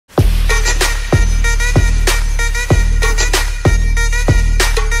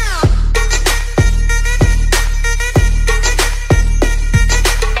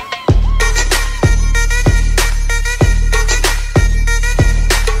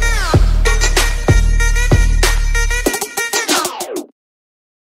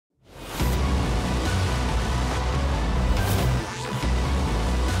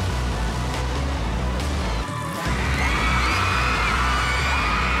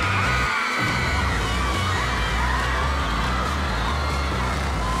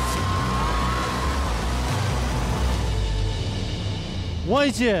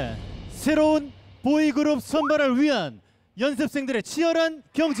YG의 새로운 보이그룹 선발을 위한 연습생들의 치열한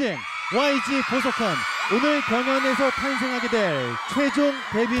경쟁 Yg보석함. 오늘 경연에서 탄생하게 될 최종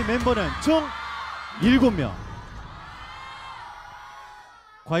데뷔 멤버는 총 7명.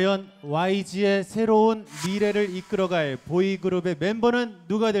 과연 YG의 새로운 미래를 이끌어갈 보이그룹의 멤버는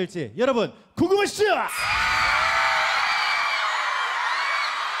누가 될지 여러분 궁금하시죠?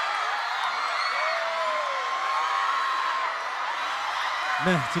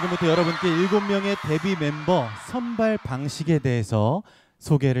 네, 지금부터 여러분께 7명의 데뷔 멤버 선발 방식에 대해서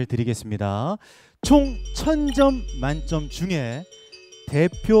소개를 드리겠습니다. 총 1000점 만점 중에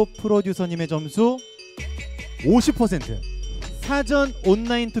대표 프로듀서님의 점수 50%, 사전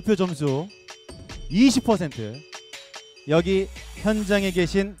온라인 투표 점수 20%, 여기 현장에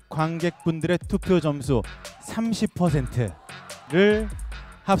계신 관객분들의 투표 점수 30%를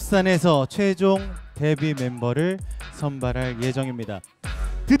합산해서 최종 데뷔 멤버를 선발할 예정입니다.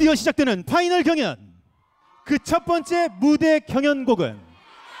 드디어 시작되는 파이널 경연. 그 첫 번째 무대 경연곡은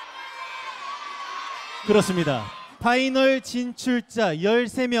그렇습니다. 파이널 진출자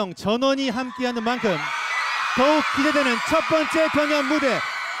 13명 전원이 함께하는 만큼 더욱 기대되는 첫 번째 경연 무대,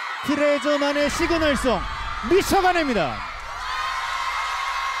 트레저만의 시그널송 미쳐가네입니다.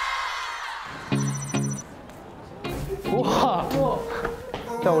 우와.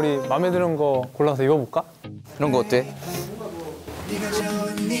 일단 우리 마음에 드는 거 골라서 입어볼까? 이런 거 어때?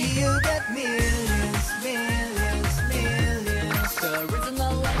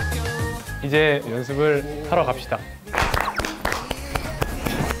 이제 연습을 하러 갑시다.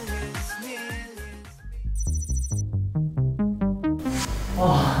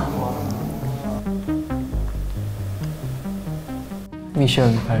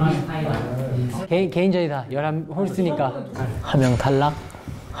 미션 발표. 개인전이다. 11홀스니까 한 명 탈락,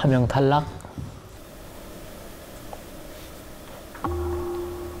 한 명 탈락.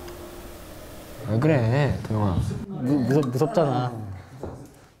 왜 그래, 도영아? 무섭잖아.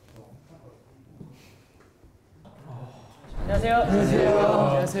 안녕하세요.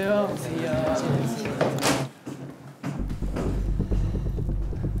 안녕하세요.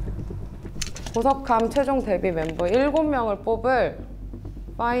 보석함 최종 데뷔 멤버 7명을 뽑을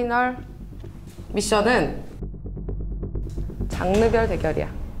파이널 미션은 장르별 대결이야.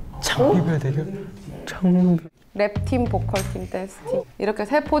 장르별 대결? 장르별. 랩팀, 보컬팀, 댄스팀 이렇게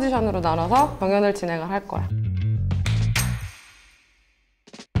 3포지션으로 나눠서 경연을 진행을 할 거야.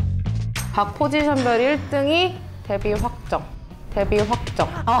 각 포지션별 1등이 데뷔 확정. 데뷔 확정.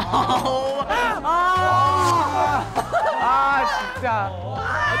 진짜.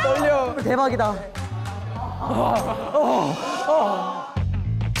 떨려. 대박이다.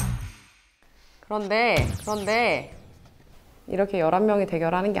 그런데 이렇게 11명이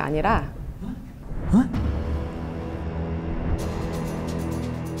대결하는 게 아니라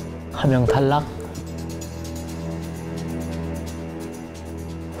한 명 탈락.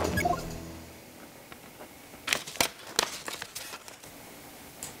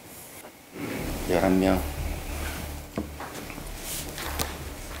 (11명)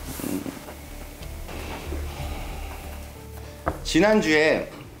 지난주에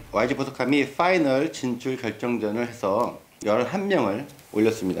YG보석함이 파이널 진출 결정전을 해서 11명을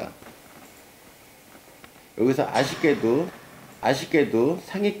올렸습니다. 여기서 아쉽게도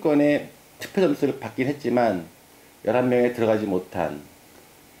상위권의 투표 점수를 받긴 했지만 11명에 들어가지 못한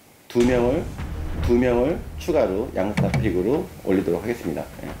 2명을 추가로 양사 픽으로 올리도록 하겠습니다.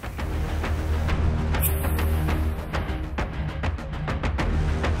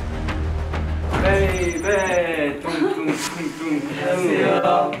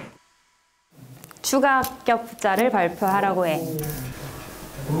 안녕하세요. 추가 합격자를 발표하라고 해.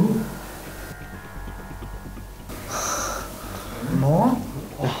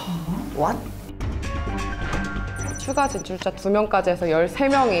 What? 추가 진출자 2명까지 해서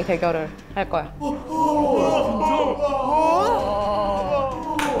 13명이 대결을 할 거야.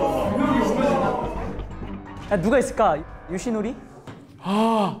 야, 누가 있을까? 유신우리?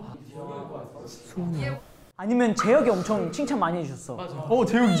 아니면 재혁이 엄청 칭찬 많이 해주셨어. 맞아.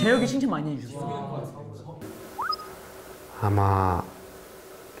 재혁이 칭찬 많이 해주셨어. 아마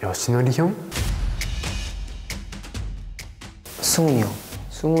여신오리 형?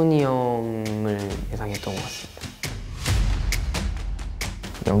 승훈이 형을 예상했던 것 같습니다.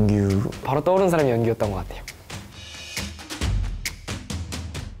 바로 떠오른 사람이 연규였던 것 같아요.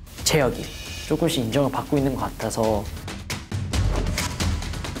 재혁이 조금씩 인정을 받고 있는 것 같아서.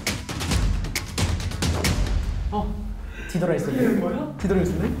 뒤돌아 있었네. 뭐야? 뒤돌아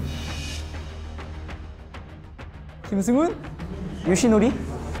있었네. 김승훈? 유신우리?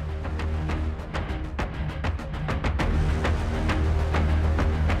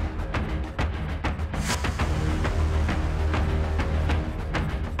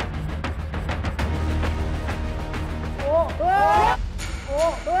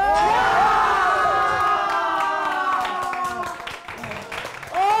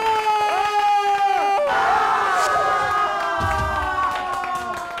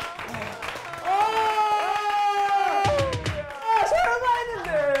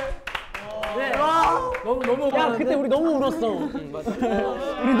 너무 야 그때 우리 너무 울었어.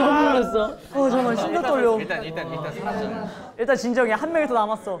 우리 너무 울었어. 잠깐만 심장 떨려. 일단 사라져. 일단 진정해. 한 명이 더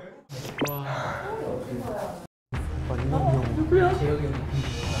남았어.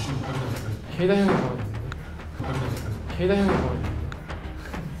 케이다 형이 더. 케이다 형이 더.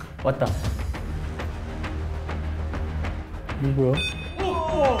 왔다. 뭐야?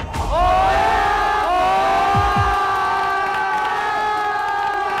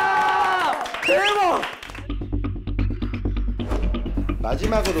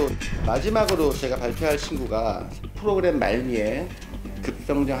 마지막으로 제가 발표할 친구가 프로그램 말미에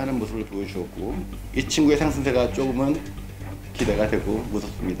급성장하는 모습을 보여주었고 이 친구의 상승세가 조금은 기대가 되고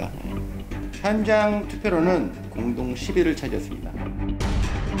무섭습니다. 현장 투표로는 공동 10위를 차지했습니다.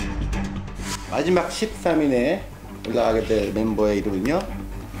 마지막 13인에 올라가게 될 멤버의 이름은요.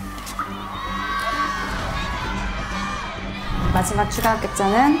 마지막 추가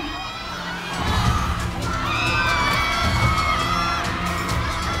합격자는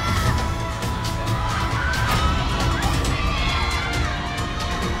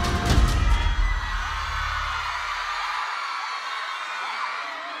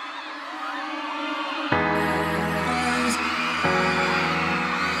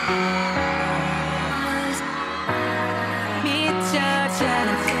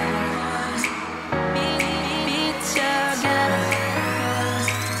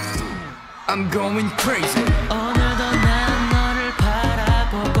I'm going crazy. 오늘도 난 너를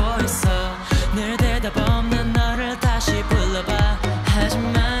바라보고 있어. 늘 대답 없는 너를 다시 불러봐.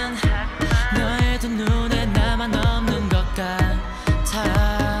 하지만 너의 두 눈에 나만 없는 것 같아.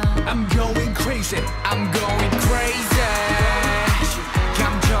 I'm going crazy. I'm going crazy.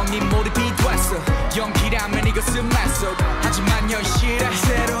 감정이 몰입이 됐어. 연기라면 이것은 말속. 하지만 현실은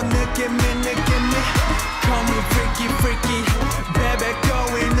새로운 느낌이. Call me freaky freaky. Baby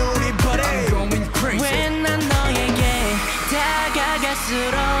going 우리 party. I'm going crazy. 왜 난 너에게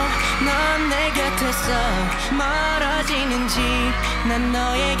다가갈수록 넌 내 곁에서 멀어지는지. 난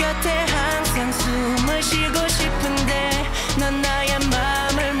너의 곁에 항상 숨을 쉬고 싶은데 넌 나의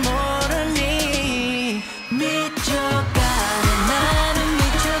마음을 모르니. 미쳐가네 나는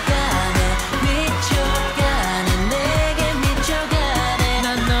미쳐가네. 미쳐가네 내게 미쳐가네. 난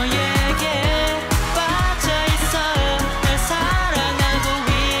너에게 빠져있어. 널 사랑하고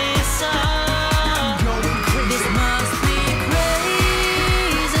있어. This must be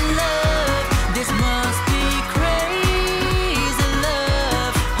crazy love. This must be crazy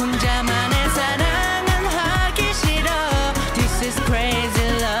love. 혼자만의 사랑은 하기 싫어. This is crazy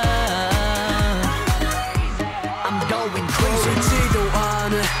love. I'm going crazy. 보이지도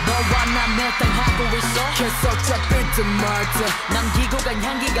않아. 너와 난 일단 하고 있어. 계속 잡히든 말든. 남기고 간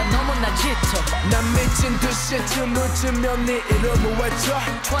향기가 너무나 짙어. 난 미친 듯이 춤을 추면 네 이름을 외쳐.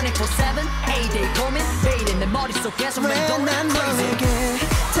 24/7 A-Day 고민 매일은 내 머릿속에서 왜 맴도는 난 crazy. 너에게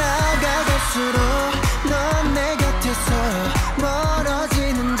다가갈수록 넌 내 곁에서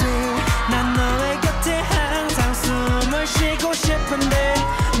멀어지는지. 난 너의 곁에 항상 숨을 쉬고 싶은데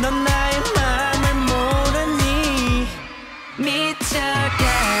넌 나의 마음을 모르니.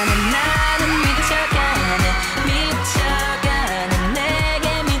 미쳐가네 나는 미쳐가네. 미쳐가네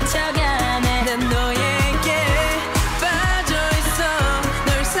내게 미쳐가네. 난 너에게 빠져있어. 널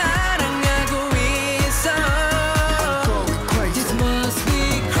사랑하고 있어. This must be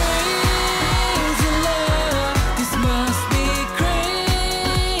crazy love. This must be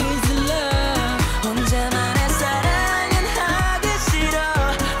crazy love. 혼자만의 사랑은 하기 싫어.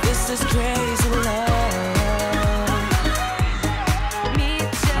 This is crazy love.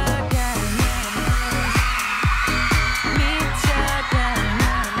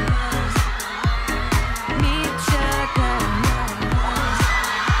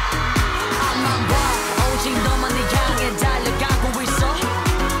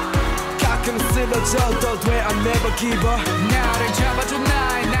 가끔 쓰러져도 돼. I never give up. 나를 잡아줘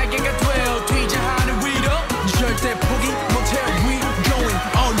나의 날개가 되어 뛰자 하늘 위로. 절대 포기 못해. We going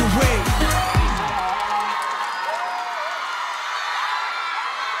all the way.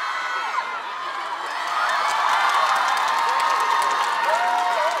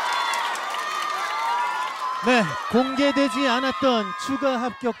 네, 공개되지 않았던 추가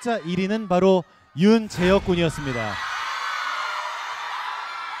합격자 1위는 바로 윤재혁 군이었습니다.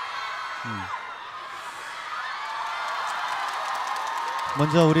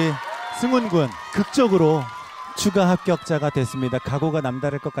 먼저 우리 승훈 군 극적으로 추가 합격자가 됐습니다. 각오가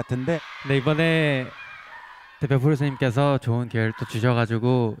남다를 것 같은데. 네, 이번에 대표 프로듀서님께서 좋은 기회를 또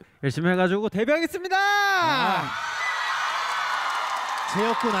주셔가지고 열심히 해가지고 데뷔하겠습니다.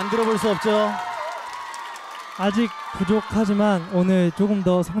 재혁 군 안 들어볼 수 없죠? 아직 부족하지만 오늘 조금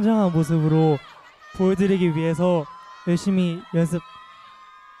더 성장한 모습으로 보여드리기 위해서 열심히 연습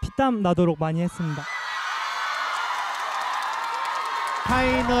피땀 나도록 많이 했습니다.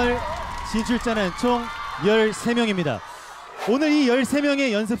 파이널 진출자는 총 13명입니다. 오늘 이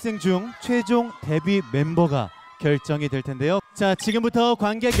 13명의 연습생 중 최종 데뷔 멤버가 결정이 될 텐데요. 자, 지금부터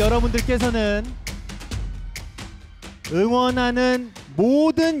관객 여러분들께서는 응원하는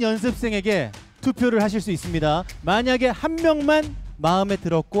모든 연습생에게 투표를 하실 수 있습니다. 만약에 한 명만 마음에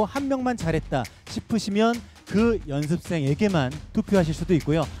들었고 한 명만 잘했다 싶으시면 그 연습생에게만 투표하실 수도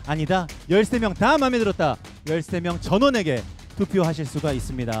있고요. 아니다, 13명 다 마음에 들었다, 13명 전원에게 투표하실 수가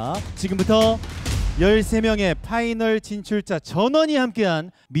있습니다. 지금부터 13명의 파이널 진출자 전원이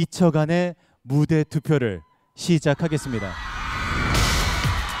함께한 미쳐가네 무대 투표를 시작하겠습니다.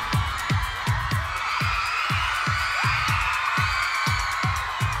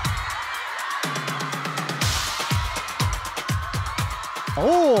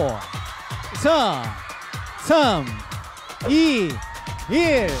 오, 4, 3, 2,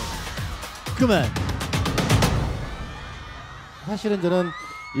 1 그만. 사실은 저는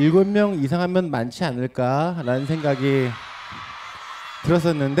 7명 이상 하면 많지 않을까라는 생각이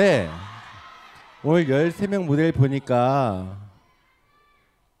들었었는데 오늘 13명 무대를 보니까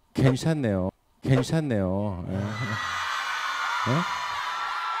괜찮네요. 괜찮네요.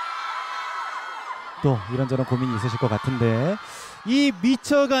 또 이런저런 고민이 있으실 것 같은데, 이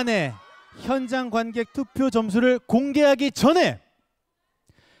미쳐가네 현장 관객 투표 점수를 공개하기 전에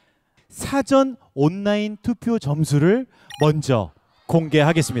사전 온라인 투표 점수를 먼저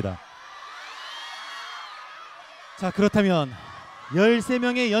공개하겠습니다. 자, 그렇다면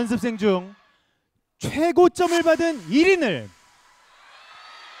 13명의 연습생 중 최고점을 받은 1인을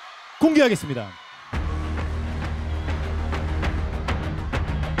공개하겠습니다.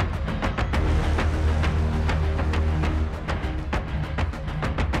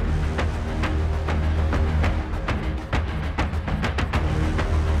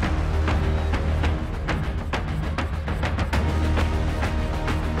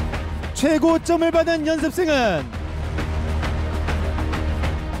 최고점을 받은 연습생은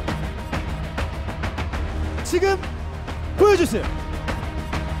지금 보여주세요.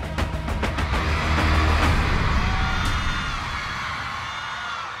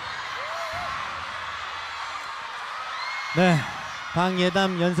 네,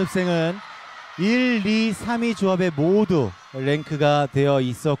 방예담 연습생은 1, 2, 3위 조합에 모두 랭크가 되어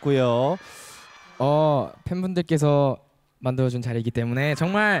있었고요. 팬분들께서 만들어준 자리이기 때문에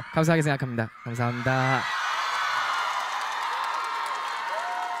정말 감사하게 생각합니다. 감사합니다.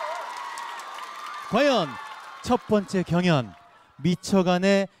 과연 첫 번째 경연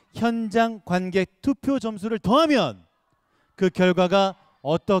미쳐가네 현장 관객 투표 점수를 더하면 그 결과가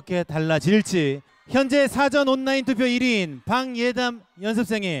어떻게 달라질지, 현재 사전 온라인 투표 1위인 방예담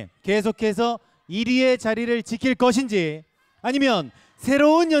연습생이 계속해서 1위의 자리를 지킬 것인지, 아니면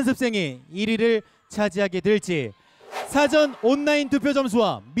새로운 연습생이 1위를 차지하게 될지, 사전 온라인 투표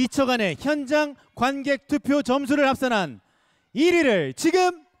점수와 미쳐가네 현장 관객 투표 점수를 합산한 1위를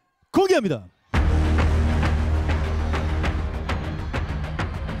지금 공개합니다.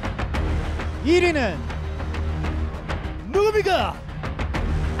 (1위는) 누굽니까?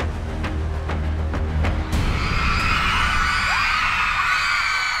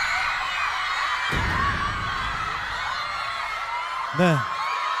 네.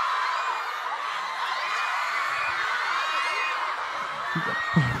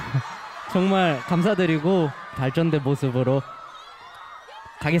 정말 감사드리고 발전된 모습으로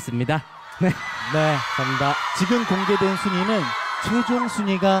가겠습니다. 네, 감사합니다. 지금 공개된 순위는 최종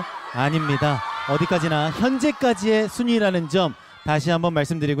순위가 아닙니다. 어디까지나 현재까지의 순위라는 점 다시 한번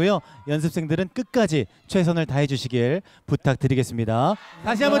말씀드리고요. 연습생들은 끝까지 최선을 다해 주시길 부탁드리겠습니다.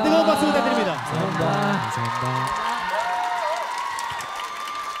 다시 한번 뜨거운 박수 부탁드립니다. 감사합니다.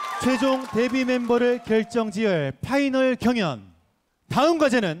 최종 데뷔 멤버를 결정지을 파이널 경연, 다음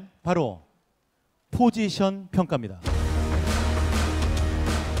과제는 바로 포지션 평가입니다.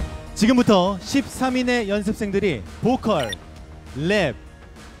 지금부터 13인의 연습생들이 보컬, 랩,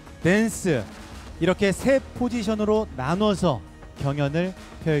 댄스 이렇게 세 포지션으로 나눠서 경연을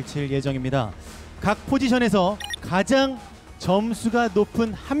펼칠 예정입니다. 각 포지션에서 가장 점수가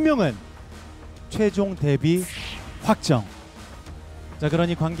높은 한 명은 최종 데뷔 확정. 자,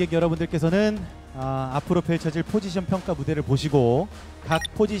 그러니 관객 여러분들께서는 앞으로 펼쳐질 포지션 평가 무대를 보시고 각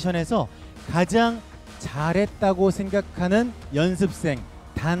포지션에서 가장 잘했다고 생각하는 연습생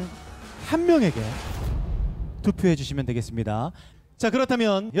단 한 명에게 투표해 주시면 되겠습니다. 자,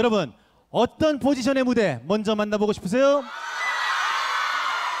 그렇다면 여러분 어떤 포지션의 무대 먼저 만나보고 싶으세요?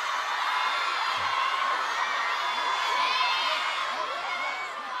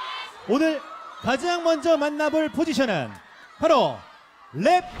 오늘 가장 먼저 만나볼 포지션은 바로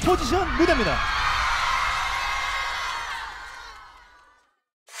랩 포지션 무대입니다.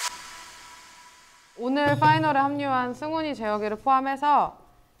 오늘 파이널에 합류한 승훈이, 재혁이를 포함해서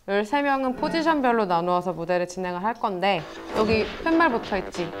 13명은 포지션별로 나누어서 무대를 진행을 할 건데 여기 팻말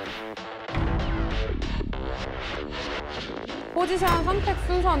붙어있지? 포지션 선택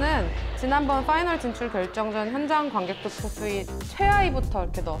순서는 지난번 파이널 진출 결정전 현장 관객 투표 수위 최하위부터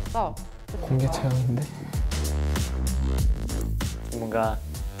이렇게 넣었어. 공개 체험인데? 뭔가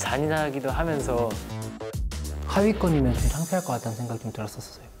잔인하기도 하면서 하위권이면 좀 창피할 것 같다는 생각이 좀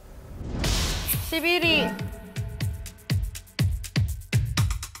들었었어요. 11위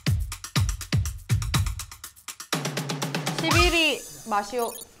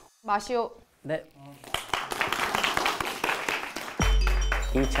마시오. 네.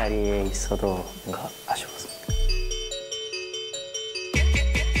 이 자리에 있어도 뭔가 아쉬웠습니다.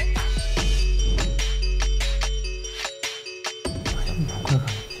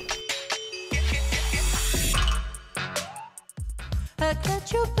 I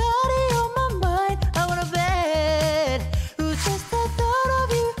got your body on my mind. I wanna bet. Ooh, just the thought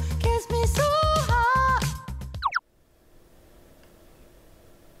of you gets me so high.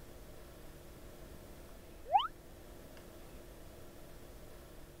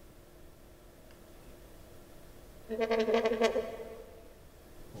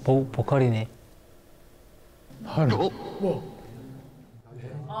 보컬이네. 아쉬워.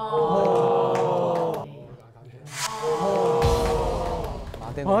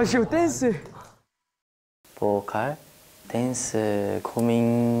 댄스. 보컬, 댄스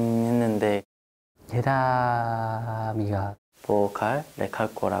고민했는데 대답이가 보컬,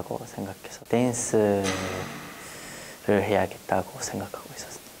 랩할 거라고 생각해서 댄스를 해야겠다고 생각하고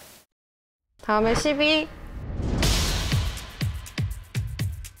있었습니다. 다음에 12위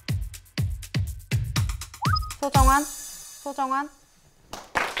소정환.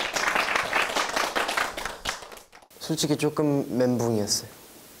 솔직히 조금 멘붕이었어요.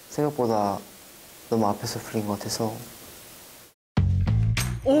 생각보다 너무 앞에서 풀린 것 같아서.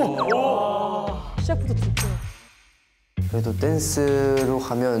 시작부터 좋죠. 그래도 댄스로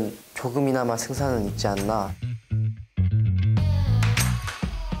가면 조금이나마 승산은 있지 않나.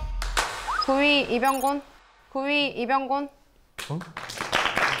 9위 이병곤.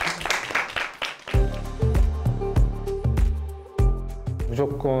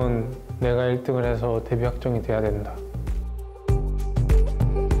 무조건 내가 1등을 해서 데뷔 확정이 돼야 된다.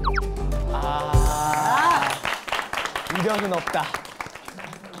 이력은 없다.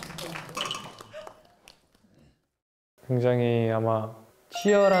 굉장히 아마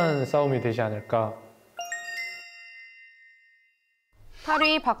치열한 싸움이 되지 않을까.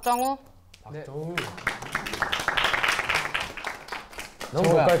 8위 박정우. 너무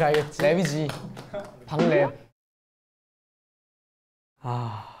보컬 가야겠지. 랩이지. 방랩.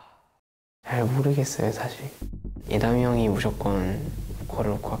 잘 모르겠어요, 사실. 예담이 형이 무조건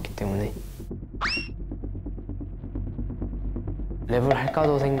보컬을 놓고 왔기 때문에 랩을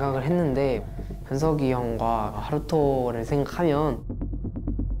할까도 생각을 했는데 현석이 형과 하루토를 생각하면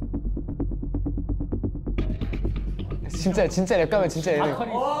진짜 랩 가면 진짜 랩.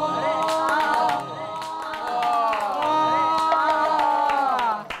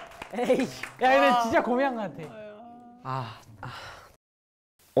 에이, 야 근데 진짜 고민한 것 같아.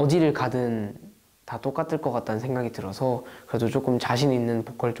 어디를 가든 다 똑같을 것 같다는 생각이 들어서 그래도 조금 자신 있는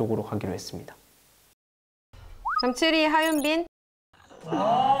보컬 쪽으로 가기로 했습니다. 그럼 7위 하윤빈.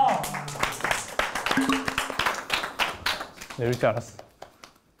 이럴 줄 알았어.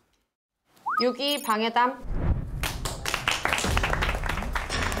 6위 방해담.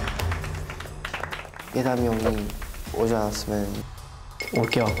 예담이 형이 오지 않았으면 올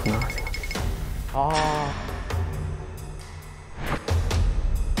게 왔구나 생각했어요.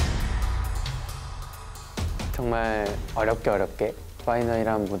 정말 어렵게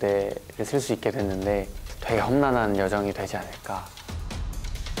파이널이라는 무대를 쓸 수 있게 됐는데 되게 험난한 여정이 되지 않을까.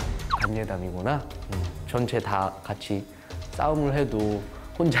 간예담이구나. 전체 다 같이 싸움을 해도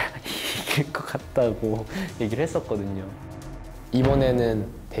혼자 이길 것 같다고 얘기를 했었거든요.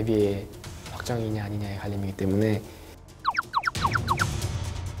 이번에는 데뷔의 확정이냐 아니냐의 갈림이기 때문에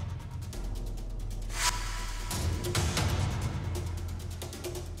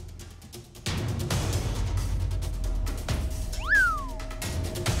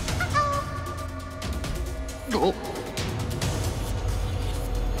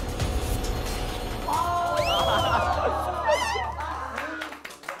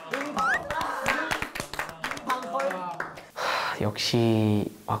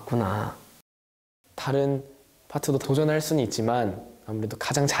역시 왔구나. 다른 파트도 도전할 수는 있지만 아무래도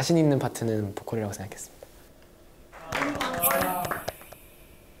가장 자신 있는 파트는 보컬이라고 생각했습니다.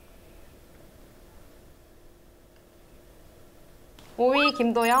 5위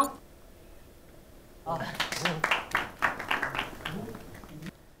김도영.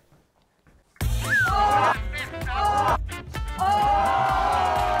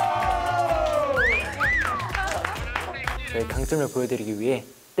 저희 강점을 보여드리기 위해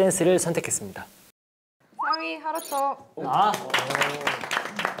댄스를 선택했습니다. 4위 하루토.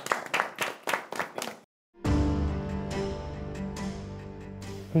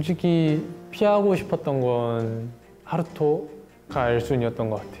 솔직히 피하고 싶었던 건 하루토가 1순위였던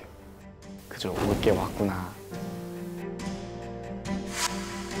것 같아요. 그죠, 올 게 왔구나.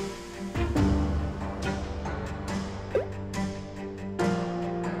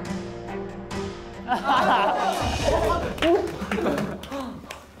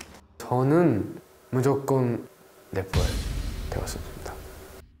 저는 무조건 랩을 배웠습니다.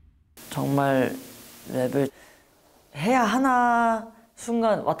 정말 랩을 해야 하나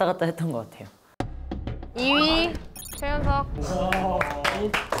순간 왔다 갔다 했던 것 같아요. 2위 최연석.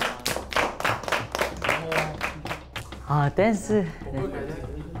 댄스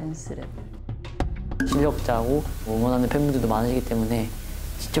랩. 댄스 랩. 실력자고 응원하는 팬분들도 많으시기 때문에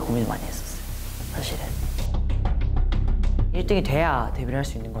진짜 고민을 많이 했었어요. 사실은 1등이 돼야 데뷔를 할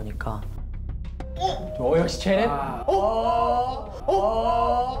수 있는 거니까. 역시 쟤네.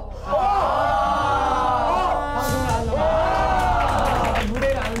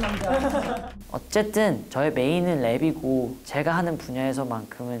 무대를 아는 남자. 어쨌든 저의 메인은 랩이고 제가 하는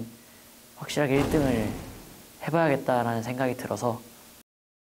분야에서만큼은 확실하게 1등을 해봐야겠다라는 생각이 들어서.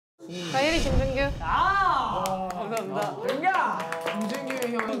 자, 1위 김준규. 감사합니다. 김준규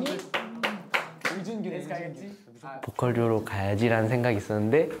형이 김준규 가야겠지? 보컬조로 가야지라는 생각이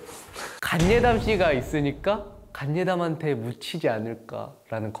있었는데 간예담 씨가 있으니까 간예담한테 묻히지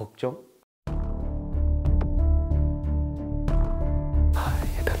않을까라는 걱정.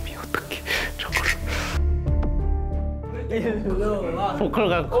 예담이 어떻게 저거를 보컬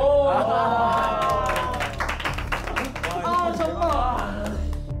갖고 정말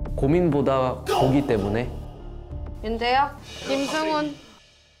고민보다 보기 때문에. 윤재혁. 김승훈.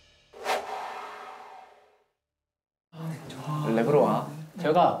 랩으로 와.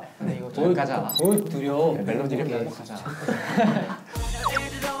 제가 이거 저기까지 하나. 보여드려. 멜로디를 한번 가자.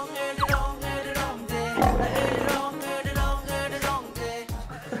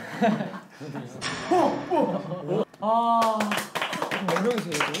 몇 명이서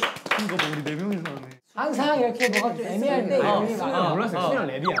해도? 이거 우리 4명이서 하네. 항상 이렇게 뭐가 좀 애매할 때 승훈이 몰랐어요. 승훈이 형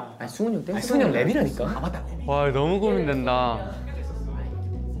랩이야. 아니 승훈이 형 댄스. 승훈이 형 랩이라니까. 아 맞다. 와, 너무 고민된다.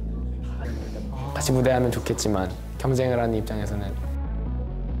 같이 무대하면 좋겠지만 경쟁을 하는 입장에서는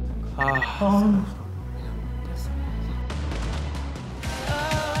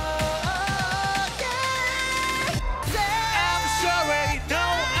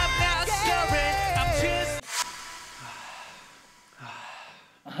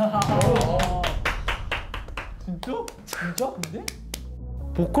진짜? 근데?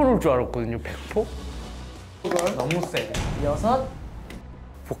 보컬 올 줄 알았거든요. 100%? 너무 세. 6?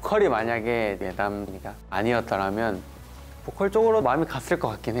 보컬이 만약에 예담이가 아니었더라면 보컬 쪽으로 마음이 갔을 것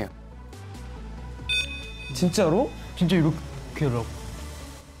같긴 해요. 진짜로? 진짜 이렇게라고?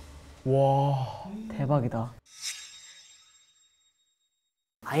 와 대박이다.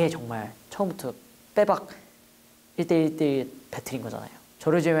 아예 정말 처음부터 빼박 1대1 배틀인 거잖아요.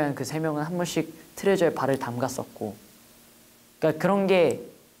 저를 제외한 그 3명은 한 번씩 트레저에 발을 담갔었고, 그러니까 그런 게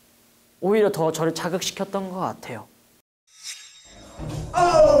오히려 더 저를 자극시켰던 것 같아요.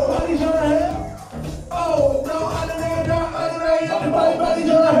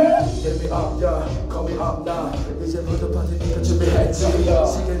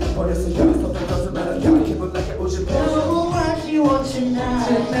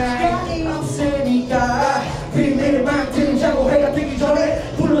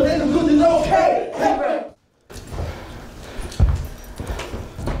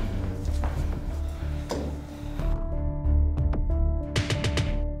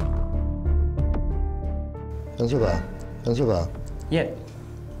 현수가. 예.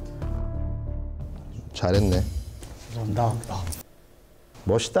 잘했네. 감사합니다.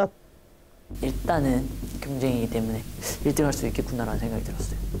 멋있다. 일단은 경쟁이기 때문에 1등 할 수 있겠구나라는 생각이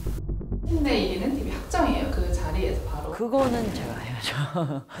들었어요. 근데 이기는 팀이 확정이에요. 그 자리에서 바로. 그거는 제가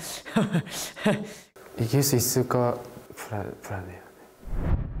해야죠. 이길 수 있을까 불안해요.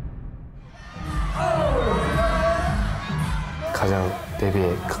 가장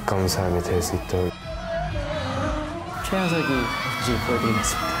데뷔에 가까운 사람이 될 수 있도록 최연석이 뭔지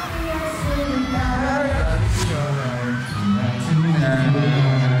보여드리겠습니다.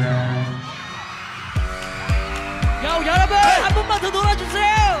 여러분 한 번만 더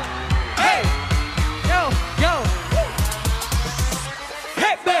놀아주세요. Hey, yo.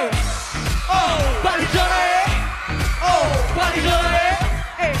 Hey, baby. 빨리 전화해. 빨리 전화해.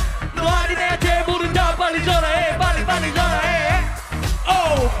 너 아닌 애한테 모른다. 빨리 전화해. 빨리 전화해.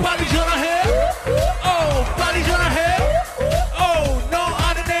 빨리 전화해. 빨리 전화해. 너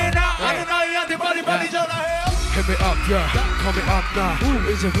아는 애 나 아는 아이한테 빨리 전화해. Hit me up, yeah. Call me up now.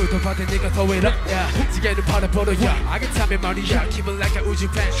 이제부터 받은 네가 더 외롭, yeah. 지게는 바라보러, yeah. 알겠다며 말이야. 기분 like a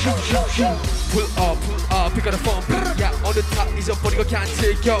우주팬. Pull up, pick up the phone, yeah. 어느 탑 잊어버리고 can't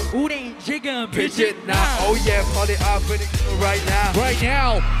take you. 우린 지금 pitch it now. Oh yeah, party up, ready right now. Right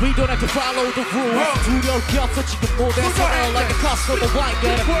now, we don't have to follow the rules. 두려울 게 없어 지금 모델처럼 like a cost of the white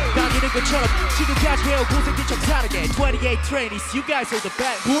girl. 당기는 것처럼 지금까지 해온 고생들 좀 다르게. 28 trainees, you guys are the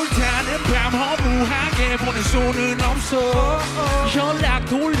best. 불타는 밤 허무하게 보낸 손은 없어. 연락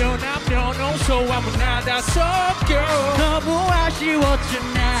돌려 남녀노소 아무나 다 섞여. 너무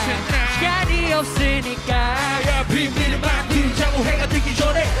아쉬웠잖아. 시간이 없으니까. 비밀을 만들자고 해가 뜨기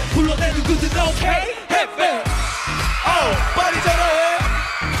전에 불러내 누구든 okay. Hey man. 빨리 전화해.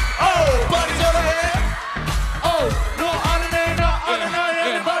 빨리 전화해. 너 아는 애 나 아는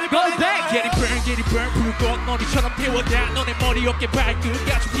아이 빨리 Get it burn 불꽃 머리처럼 태워다 너네 머리 어깨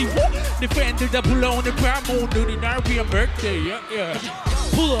발끝까지 피워. 내 팬들 다 불러 오늘 밤 오늘이 날 위한 birthday.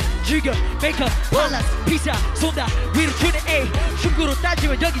 Pull up, trigger, make up, balance, 피자, 쏜다 위로 주는 A. 축구로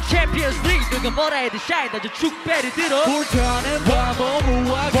따지면 여기 Champions League. 누가 뭐라 해도 shine 나저 축배를 들어. 불타는 밤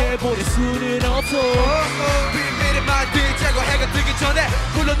허무하게 보낼 수는 없어. 비밀을 만들자고 해가 뜨기 전에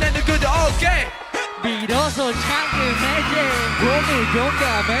불러내 누구도 okay. 밀어서 참금해지 오늘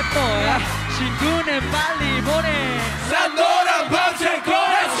용감해 뭐야. 친구는 빨리 보내. 난 너랑 밤샐 거야.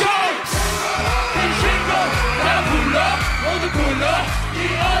 Let's go. 이 친구 나 불러 모두 불러. 이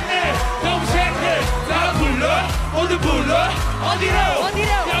언니 동생들 나 불러 모두 불러. 어디로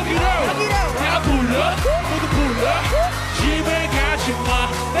여기로 다 불러 모두 불러. 집에 가지마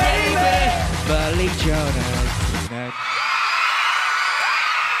baby. 빨리 전화해.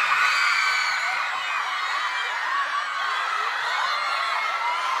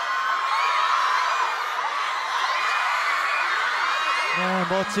 네,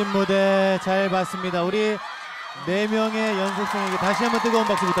 멋진 무대 잘 봤습니다. 우리 4명의 연습생에게 다시 한번 뜨거운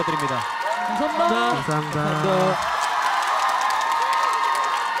박수 부탁드립니다. 감사합니다.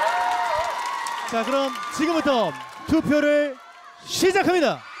 자, 그럼 지금부터 투표를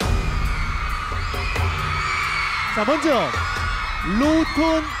시작합니다. 자, 먼저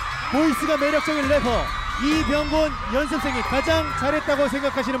로우톤 보이스가 매력적인 래퍼 이병곤 연습생이 가장 잘했다고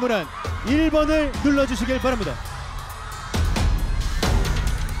생각하시는 분은 1번을 눌러주시길 바랍니다.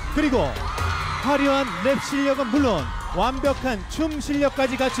 그리고 화려한 랩 실력은 물론 완벽한 춤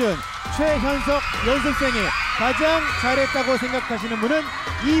실력까지 갖춘 최현석 연습생이 가장 잘했다고 생각하시는 분은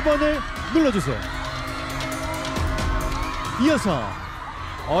 2번을 눌러주세요. 이어서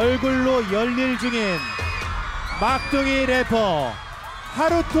얼굴로 열일 중인 막둥이 래퍼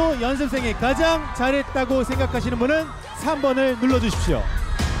하루토 연습생이 가장 잘했다고 생각하시는 분은 3번을 눌러주십시오.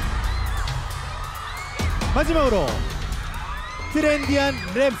 마지막으로 트렌디한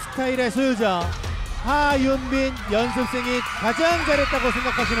랩 스타일의 소유자 하윤빈 연습생이 가장 잘했다고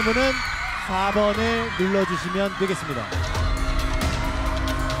생각하시는 분은 4번을 눌러주시면 되겠습니다.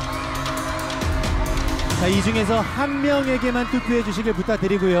 자, 이 중에서 한 명에게만 투표해 주시길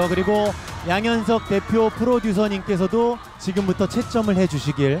부탁드리고요. 그리고 양현석 대표 프로듀서님께서도 지금부터 채점을 해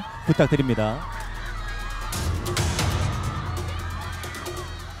주시길 부탁드립니다.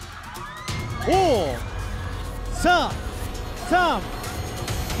 오, 4, 3,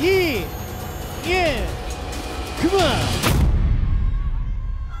 2, 1, 그만!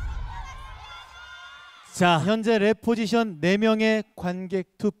 자, 현재 랩 포지션 4명의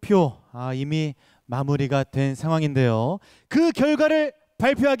관객 투표 이미 마무리가 된 상황인데요. 그 결과를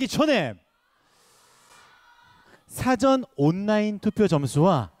발표하기 전에 사전 온라인 투표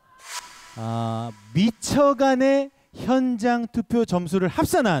점수와 미쳐가네 현장 투표 점수를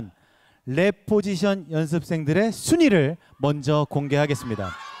합산한 랩 포지션 연습생들의 순위를 먼저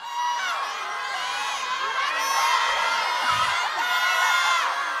공개하겠습니다.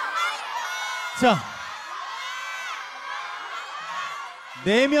 자,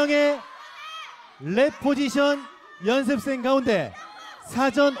 4명의 랩 포지션 연습생 가운데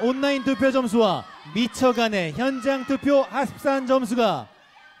사전 온라인 투표 점수와 미쳐가네 현장 투표 합산 점수가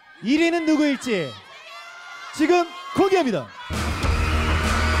 1위는 누구일지 지금 공개합니다.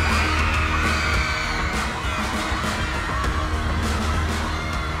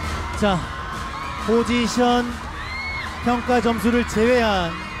 자, 포지션 평가 점수를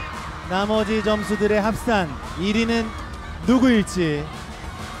제외한 나머지 점수들의 합산 1위는 누구일지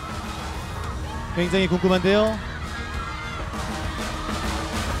굉장히 궁금한데요.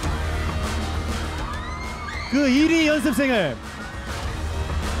 그 1위 연습생을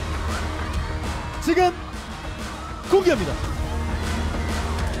지금 공개합니다.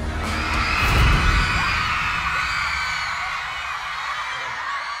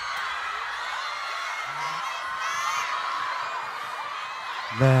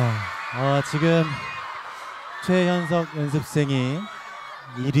 네, 지금 최현석 연습생이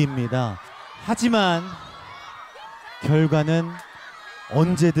 1위입니다. 하지만 결과는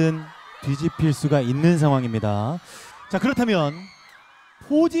언제든 뒤집힐 수가 있는 상황입니다. 자, 그렇다면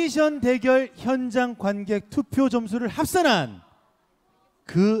포지션 대결 현장 관객 투표 점수를 합산한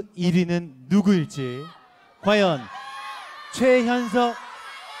그 1위는 누구일지, 과연 최현석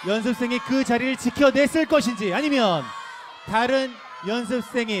연습생이 그 자리를 지켜냈을 것인지, 아니면 다른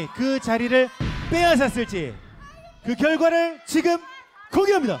연습생이 그 자리를 빼앗았을지, 그 결과를 지금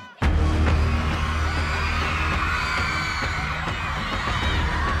공개합니다.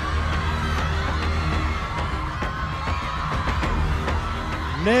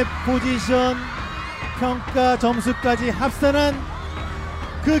 랩 포지션 평가 점수까지 합산한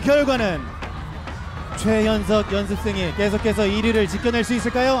그 결과는 최현석 연습생이 계속해서 1위를 지켜낼 수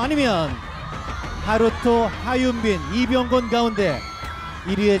있을까요? 아니면 하루토, 하윤빈, 이병곤 가운데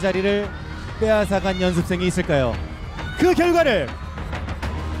 1위의 자리를 빼앗아간 연습생이 있을까요? 그 결과를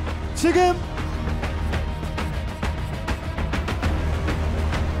지금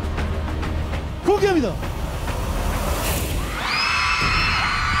공개합니다.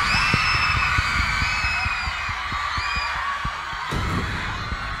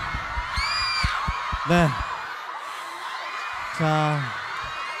 네. 자,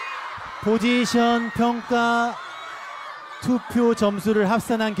 포지션 평가 투표 점수를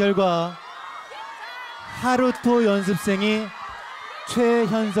합산한 결과 하루토 연습생이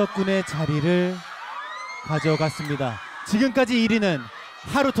최현석 군의 자리를 가져갔습니다. 지금까지 1위는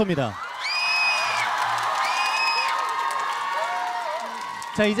하루토입니다.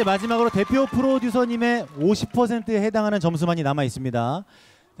 자, 이제 마지막으로 대표 프로듀서님의 50%에 해당하는 점수만이 남아 있습니다.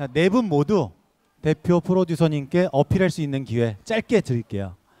 자, 네 분 모두 대표 프로듀서님께 어필할 수 있는 기회 짧게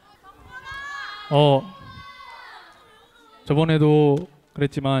드릴게요. 저번에도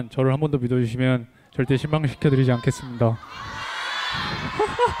그랬지만 저를 한 번 더 믿어주시면 절대 실망시켜드리지 않겠습니다.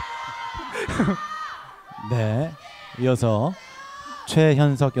 네, 이어서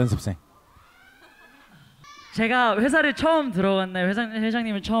최현석 연습생. 제가 회사를 처음 들어간 날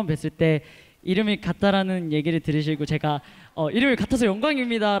회장님을 처음 뵀을 때 이름이 같다라는 얘기를 들으시고 제가 이름이 같아서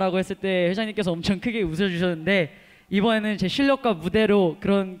영광입니다라고 했을 때 회장님께서 엄청 크게 웃어주셨는데, 이번에는 제 실력과 무대로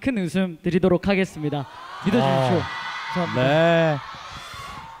그런 큰 웃음 드리도록 하겠습니다. 믿어주십시오. 감사합니다. 네.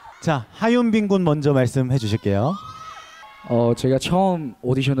 자, 하윤빈 군 먼저 말씀해 주실게요. 제가 처음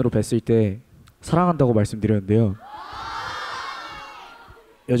오디션으로 뵀을 때 사랑한다고 말씀드렸는데요.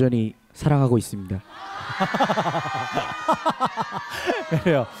 여전히 사랑하고 있습니다.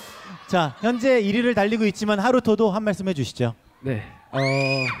 그래요. 자, 현재 1위를 달리고 있지만 하루토도 한 말씀 해주시죠. 네,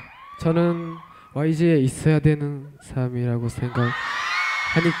 저는 YG에 있어야 되는 사람이라고 생각하니까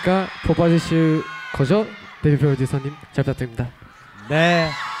뽑아주실 거죠? 데뷔 프로듀서님 잘 부탁드립니다. 네,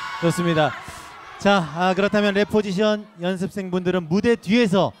 좋습니다. 자, 그렇다면 랩 포지션 연습생분들은 무대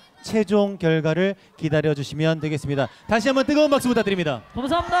뒤에서 최종 결과를 기다려주시면 되겠습니다. 다시 한번 뜨거운 박수 부탁드립니다.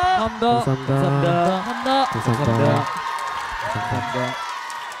 감사합니다. 감사합니다. 감사합니다.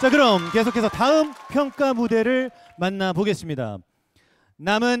 자, 그럼 계속해서 다음 평가 무대를 만나보겠습니다.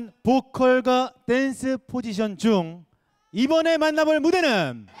 남은 보컬과 댄스 포지션 중 이번에 만나볼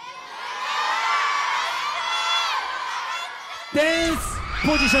무대는 댄스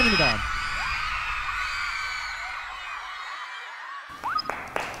포지션입니다.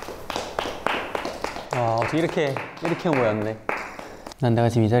 와, 어떻게 이렇게 모였네. 난 내가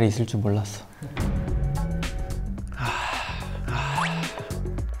지금 이 자리에 있을 줄 몰랐어.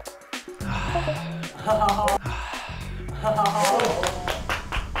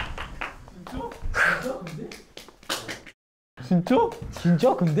 진짜?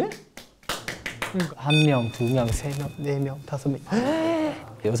 진짜? 근데? 한 명, 두 명, 세 명, 네 명, 다섯 명,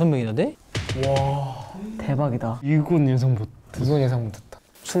 6명이나 돼? 와, 대박이다. 이건 예상 못했다.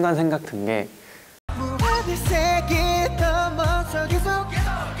 순간 생각 든 게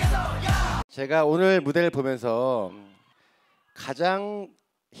제가 오늘 무대를 보면서 가장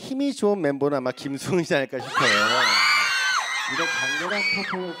힘이 좋은 멤버는 아마 김승훈이지 않을까 싶어요. 이런 강렬한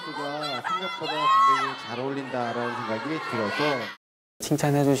퍼포먼스가 생각보다 굉장히 잘 어울린다라는 생각이 들어서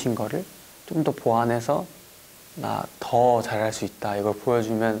칭찬해 주신 거를 좀 더 보완해서 나 더 잘할 수 있다 이걸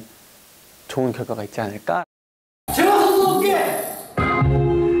보여주면 좋은 결과가 있지 않을까? 제발 손 높게!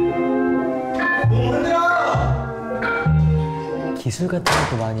 기술 같은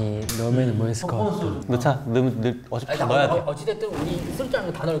것도 많이 넣으면 멋있을 것 같아. 넣자. 어차피 다 넣어야 돼. 어찌됐든 우리 쓸 줄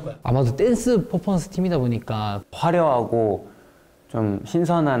아는 거 다 넣을 거야. 아마도 댄스 퍼포먼스 팀이다 보니까 화려하고 좀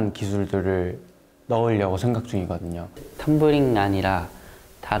신선한 기술들을 넣으려고 생각 중이거든요. 텀블링 아니라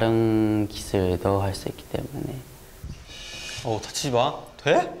다른 기술도 할 수 있기 때문에. 다치지 마.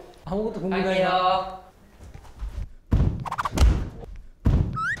 돼? 아무것도 궁금해.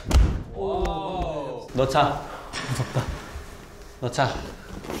 넣자. 무섭다. 넣자.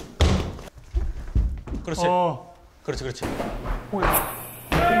 그렇지. 그렇지.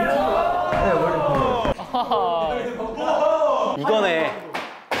 이거네.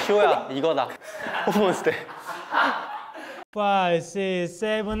 시호야, 이거다. 퍼포먼스 때. 5, 6,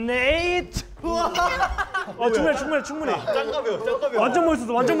 7, 8. 충분해. 짱가벼워. 완전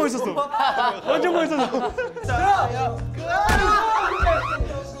멋있었어. 완전 멋있었어.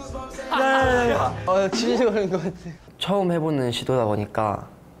 진짜 걸린 것 같아. 처음 해보는 시도다 보니까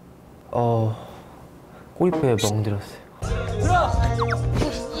꼬리뼈에 멍들었어요.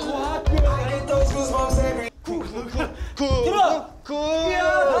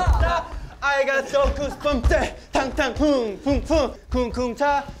 I got so goosebumps 탕탕 쿵쿵쿵 쿵쿵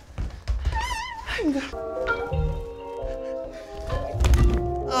차.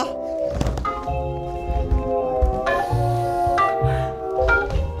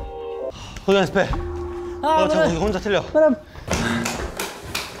 호주 연습해. 자꾸 혼자 틀려.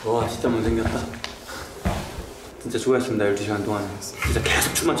 와 진짜 못생겼다. 진짜 수고했습니다. 12시간 동안 진짜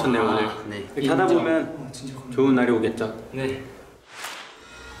계속 춤만 췄네요 오늘. 이렇게 하다 보면 좋은 날이 오겠죠. 네.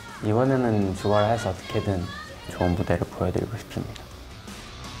 이번에는 주말을 해서 어떻게든 좋은 무대를 보여드리고 싶습니다.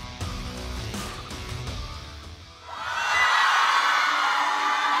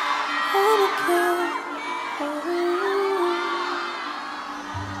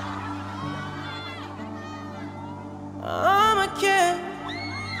 I'ma care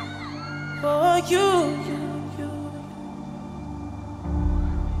for you.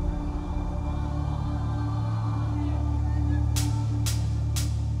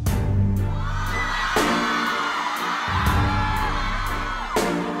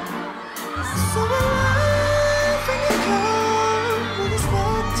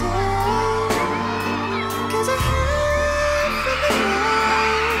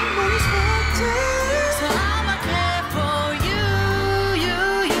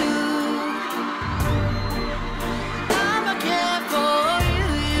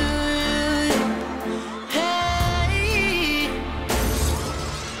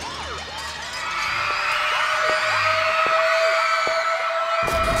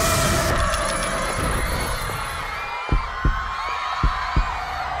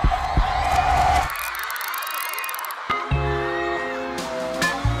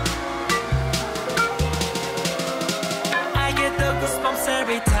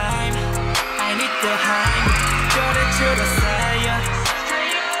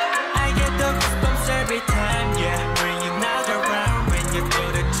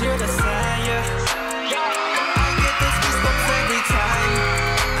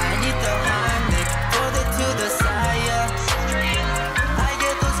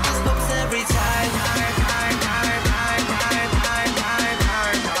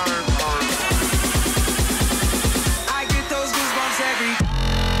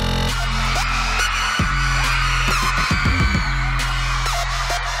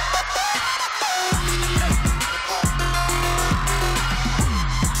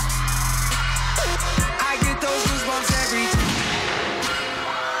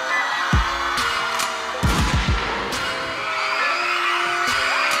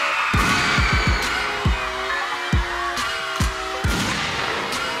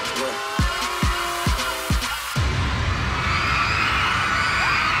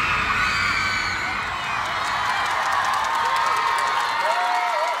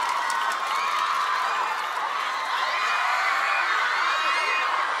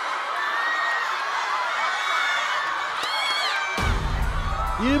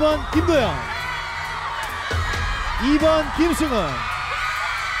 김도영, 2번 김승은,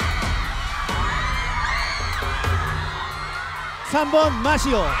 3번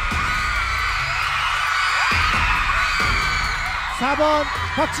마시오, 4번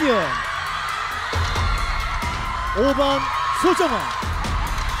박지은, 5번 소정원,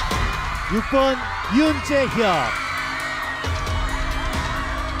 6번 윤재혁.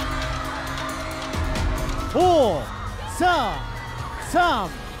 5, 4, 3,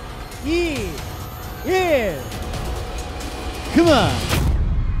 2, 1 그만.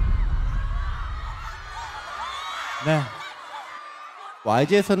 네.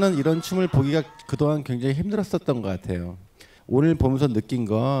 YG에서는 이런 춤을 보기가 그동안 굉장히 힘들었었던 것 같아요. 오늘 보면서 느낀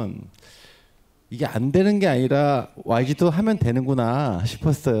건 이게 안 되는 게 아니라 YG도 하면 되는구나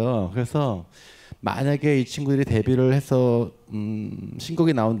싶었어요. 그래서 만약에 이 친구들이 데뷔를 해서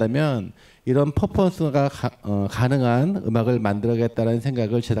신곡이 나온다면 이런 퍼포먼스가 가능한 음악을 만들어야겠다는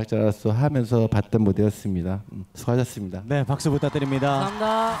생각을 제작자로서 하면서 봤던 무대였습니다. 수고하셨습니다. 네, 박수 부탁드립니다.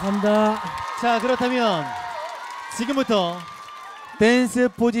 감사합니다. 자, 그렇다면 지금부터 댄스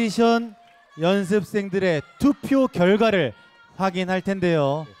포지션 연습생들의 투표 결과를 확인할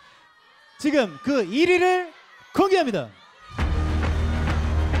텐데요. 지금 그 1위를 공개합니다.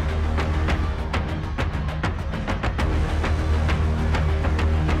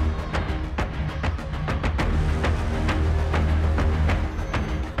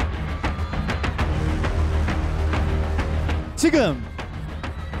 지금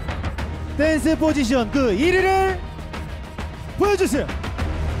댄스 포지션 그 1위를 보여주세요.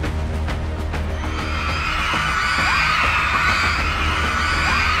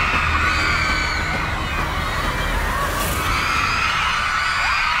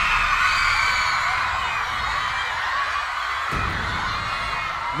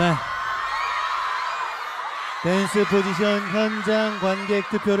 네. 댄스 포지션 현장 관객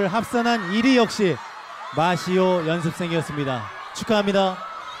투표를 합산한 1위 역시 마시오 연습생이었습니다. 축하합니다.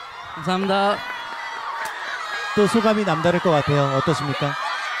 감사합니다. 또 소감이 남다를 것 같아요. 어떠십니까?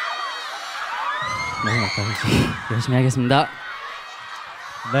 네, 열심히 하겠습니다.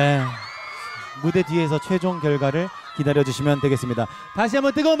 네. 무대 뒤에서 최종 결과를 기다려 주시면 되겠습니다. 다시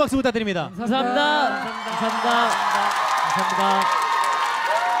한번 뜨거운 박수 부탁드립니다. 감사합니다. 감사합니다. 감사합니다.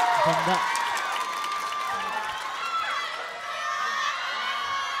 감사합니다.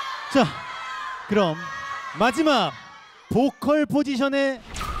 자, 그럼 마지막 보컬 포지션의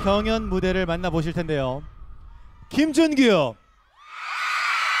경연 무대를 만나보실 텐데요. 김준규,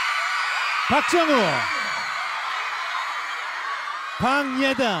 박정우,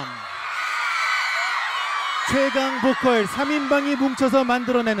 박예담, 최강 보컬 3인방이 뭉쳐서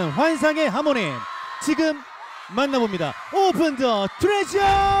만들어내는 환상의 하모니, 지금 만나봅니다. 오픈 더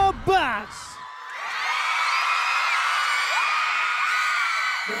트레저 박스.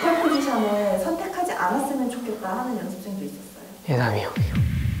 보컬 포지션을 선택하지 않았으면 좋겠다 하는 연습생도 있었어요. 예담이 형이요.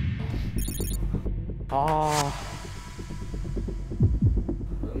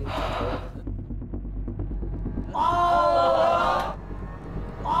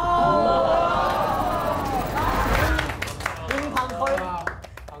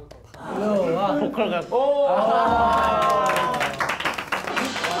 보컬 같고. 와,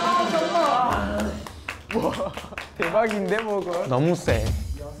 대박인데 뭐가? 너무 세.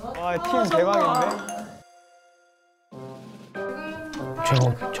 와, 팀 대박인데.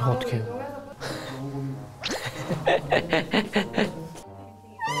 저거 어떻게 해요?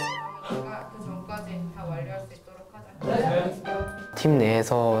 팀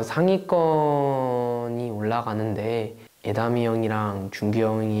내에서 상위권이 올라가는데 예담이 형이랑 준규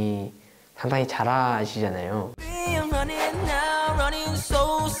형이 상당히 잘하시잖아요.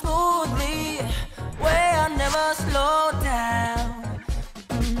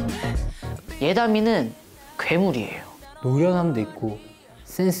 예담이는 괴물이에요. 노련함도 있고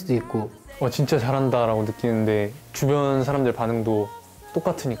센스도 있고. 진짜 잘한다라고 느끼는데 주변 사람들 반응도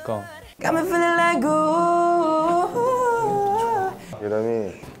똑같으니까.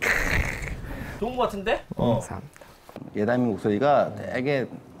 예담이 좋은 것 같은데? 감사합니다. 예담이 목소리가 되게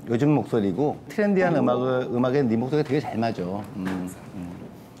요즘 목소리고 트렌디한 음악에 네 목소리가 되게 잘 맞아.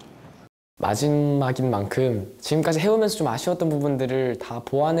 마지막인 만큼 지금까지 해오면서 좀 아쉬웠던 부분들을 다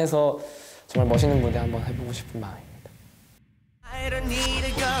보완해서 정말 멋있는 무대 한번 해보고 싶은 마음입니다.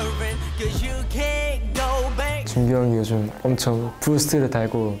 준규 형이 요즘 엄청 부스트를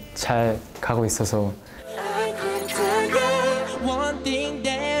달고 잘 가고 있어서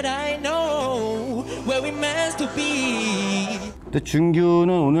근데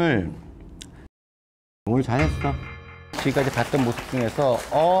준규는 오늘 잘했어. 지금까지 봤던 모습 중에서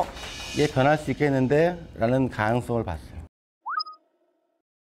얘 변할 수 있겠는데 라는 가능성을 봤어요.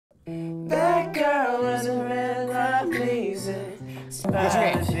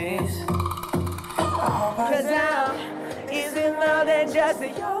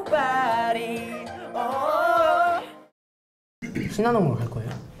 신나는 걸 할 거예요?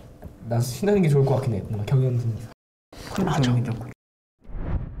 난 신나는 게 좋을 것 같긴 해. 뭔가 경연 분위기.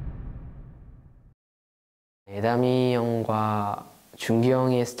 예담이 형과 준규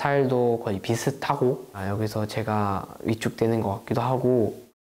형의 스타일도 거의 비슷하고 여기서 제가 위축되는 것 같기도 하고.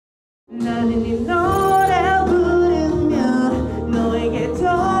 나는 네 노래 부르면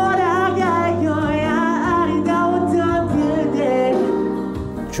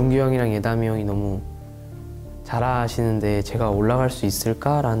형이랑 예담이 형이 너무 잘하시는데 제가 올라갈 수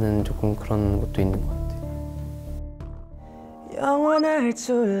있을까라는 조금 그런 것도 있는 것 같아요. 영원할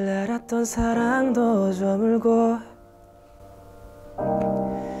줄 알았던 사랑도 저물고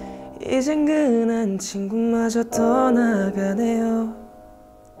이젠 그난 친구마저 떠나가네요.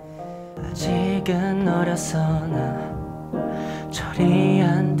 아직은 어려서 나 철이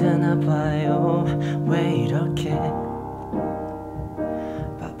안 드나 봐요. 왜 이렇게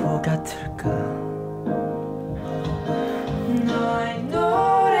바보 같을까. 너의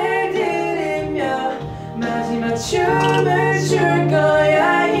노래를 들으며 마지막 춤을 출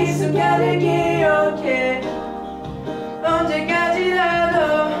거야. 이 순간을 기억해 언제까지라도.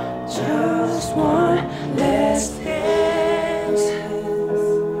 Just one last dance.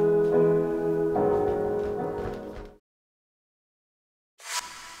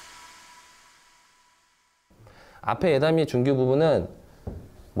 앞에 예담이 준규 부분은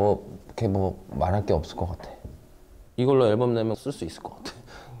뭐 이렇게 뭐 말할 게 없을 것 같아. 이걸로 앨범 내면 쓸 수 있을 것 같아.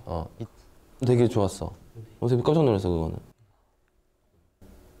 되게 좋았어. 되게 깜짝 놀랐어 그거는.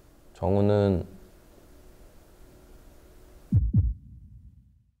 정우는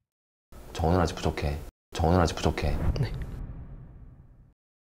아직 부족해. 정우는 아직 부족해. 네.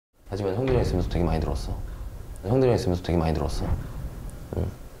 하지만 형들이랑 있으면서 되게 많이 들었어. 응.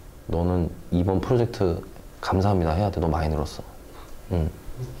 너는 이번 프로젝트 감사합니다 해야 돼. 너 많이 늘었어. 응.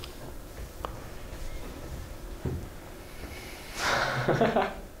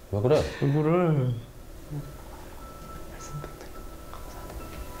 왜 그래? 왜 그래?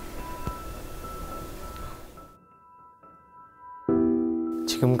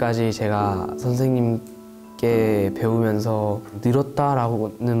 지금까지 제가 선생님께 배우면서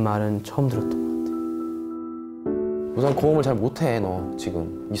늘었다라고는 말은 처음 들었던 것 같아요. 우선 고음을 잘 못해 너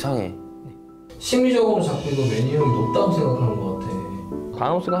지금. 이상해. 심리적으로 자꾸 이거 매니형이 높다고 생각하는 것 같아.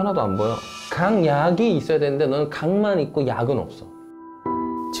 강음수가 하나도 안 보여. 강약이 있어야 되는데 너는 강만 있고 약은 없어.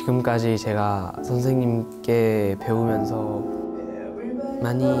 지금까지 제가 선생님께 배우면서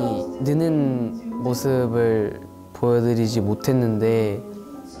많이 느는 모습을 보여드리지 못했는데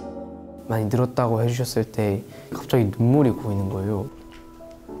많이 늘었다고 해주셨을 때 갑자기 눈물이 고이는 거예요.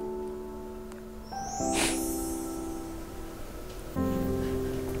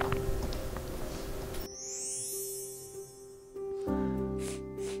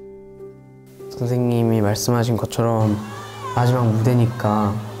 선생님이 말씀하신 것처럼 마지막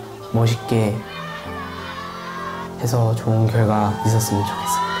무대니까 멋있게 해서 좋은 결과 있었으면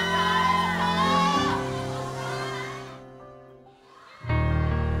좋겠습니다.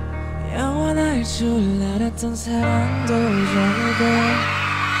 영원할 줄 알았던 사랑도 저물고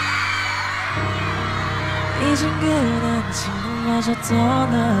이젠 그난 친구마저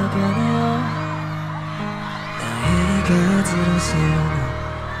떠나가네요. 나이가 들어서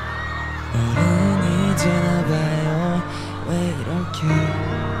어른이 되나봐요. 왜 이렇게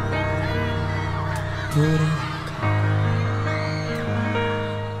부르니까.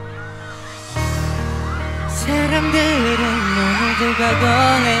 사람들은 오늘도 가고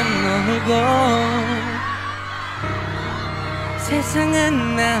해머물고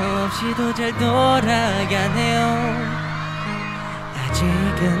세상은 나 없이도 잘 돌아가네요.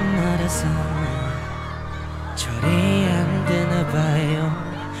 아직은 어려서 철이 안 드나봐요.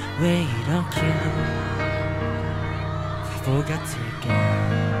 왜 이렇게 바보 같을까.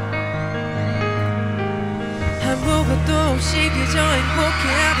 아무것도 없이 그저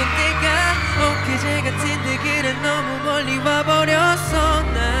행복해하던 때가 엊그제 같은데 그래 너무 멀리 와버렸어.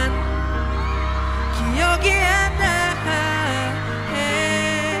 난 기억이 안 나.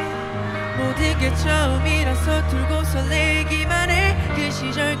 모든 게 처음이라서 서툴고 설레기만 해. 그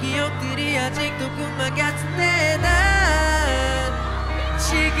시절 기억들이 아직도 꿈만 같은데 난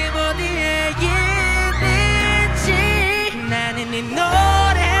지금 어디에 있는지. 나는 이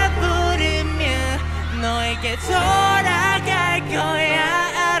노래 부르며 너에게 돌아갈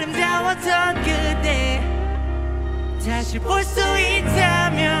거야. 아름다웠던 그대 다시 볼 수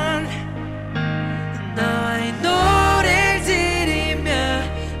있다면 너의 노래를 들으며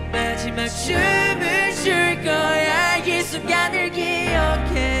마지막 춤을 출 거야. 이 순간을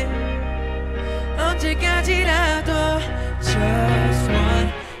기억해 언제까지라도. Just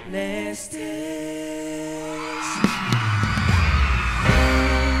one last dance.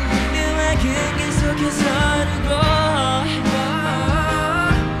 음악은 계속해서 흐르고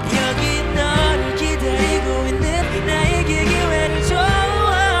여기 너를 기다리고 있는 나에게 기회를 줘.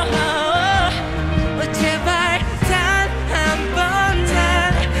 제발 단 한 번 단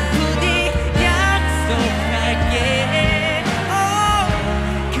부디 약속할게.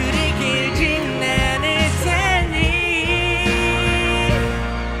 그리 길진 않을 테니.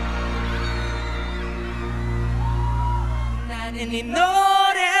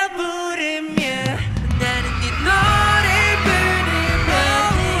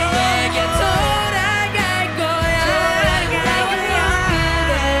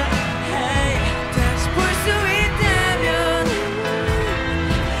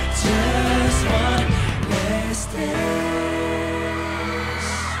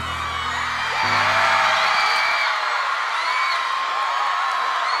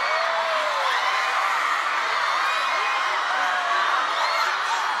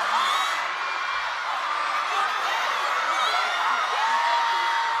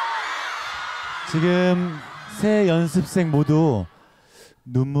 지금 세 연습생 모두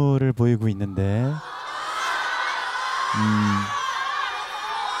눈물을 보이고 있는데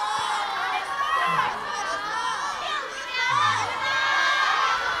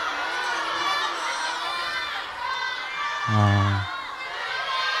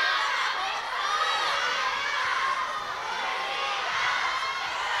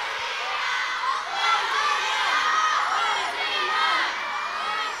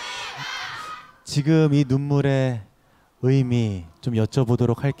지금 이 눈물의 의미 좀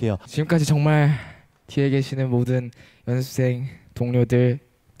여쭤보도록 할게요. 지금까지 정말 뒤에 계시는 모든 연습생 동료들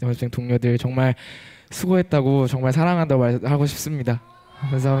정말 수고했다고, 정말 사랑한다고 말하고 싶습니다.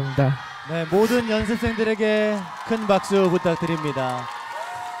 감사합니다. 네, 모든 연습생들에게 큰 박수 부탁드립니다.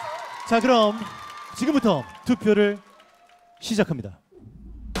 자, 그럼 지금부터 투표를 시작합니다.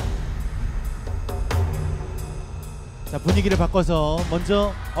 자, 분위기를 바꿔서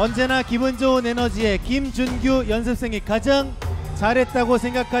먼저 언제나 기분 좋은 에너지의 김준규 연습생이 가장 잘했다고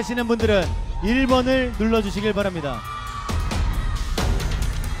생각하시는 분들은 1번을 눌러주시길 바랍니다.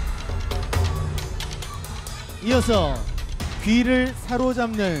 이어서 귀를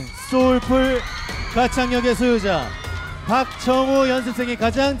사로잡는 소울풀 가창력의 소유자 박정우 연습생이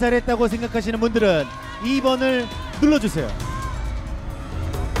가장 잘했다고 생각하시는 분들은 2번을 눌러주세요.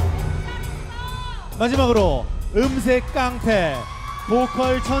 마지막으로 음색 깡패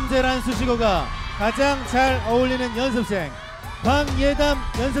보컬 천재란 수식어가 가장 잘 어울리는 연습생 방예담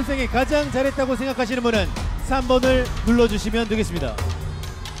연습생이 가장 잘했다고 생각하시는 분은 3번을 눌러주시면 되겠습니다.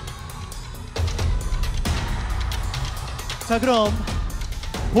 자, 그럼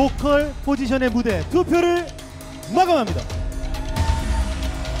보컬 포지션의 무대 투표를 마감합니다.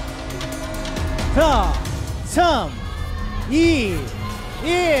 4, 3, 2,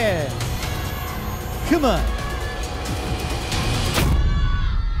 1 그만.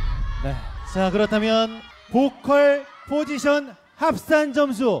 네, 자, 그렇다면 보컬 포지션 합산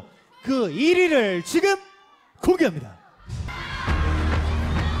점수 그 1위를 지금 공개합니다.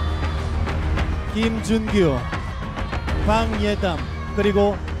 김준규, 방예담,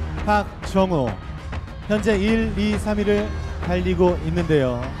 그리고 박정우 현재 1, 2, 3위를 달리고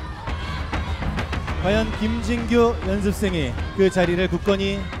있는데요. 과연 김진규 연습생이 그 자리를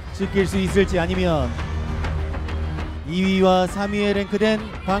굳건히 지킬 수 있을지, 아니면 2위와 3위에 랭크된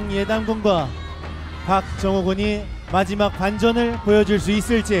방예담 군과 박정우 군이 마지막 반전을 보여줄 수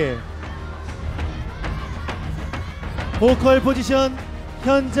있을지. 보컬 포지션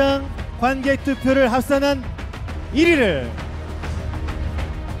현장 관객 투표를 합산한 1위를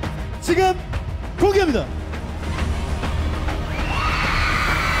지금 공개합니다.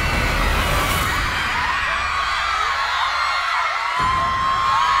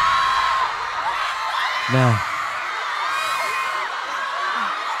 네.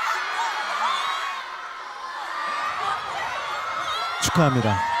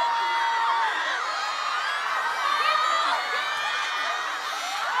 축하합니다.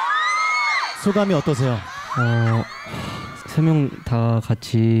 소감이 어떠세요? 세 명 다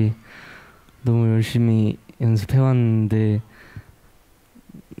같이 너무 열심히 연습해왔는데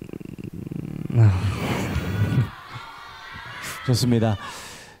좋습니다.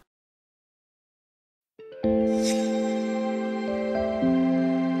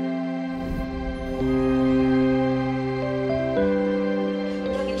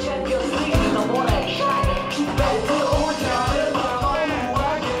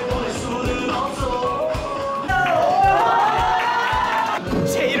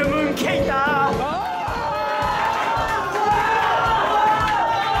 제 이름은 케이다.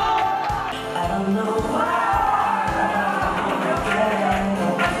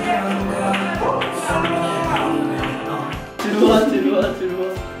 들어와.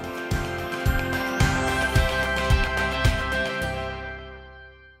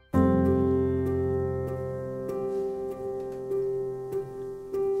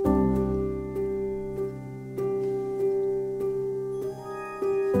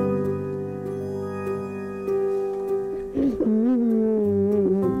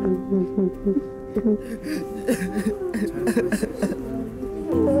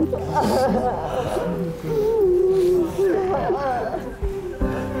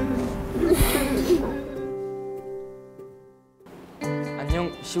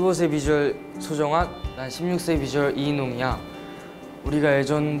 안녕, 15세 비주얼 소정환, 난 16세 비주얼 이인홍이야. 우리가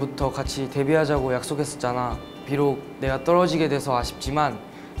예전부터 같이 데뷔하자고 약속했었잖아. 비록 내가 떨어지게 돼서 아쉽지만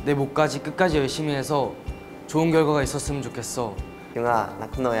내 목까지 끝까지 열심히 해서 좋은 결과가 있었으면 좋겠어. 용아,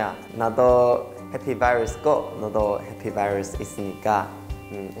 나쿠노야. 나도 해피 바이러스고 너도 해피 바이러스 있으니까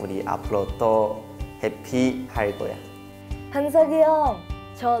우리 앞으로 또 해피할 거야. 한석이 형,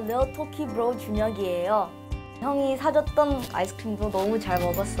 저 레오토키 브로 준혁이에요. 형이 사줬던 아이스크림도 너무 잘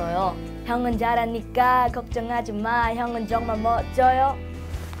먹었어요. 형은 잘하니까 걱정하지 마. 형은 정말 멋져요.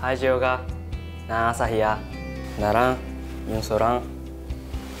 하이 지혁아, 난 아사히야. 나랑 윤서랑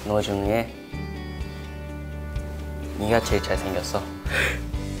너 중에 네가 제일 잘생겼어.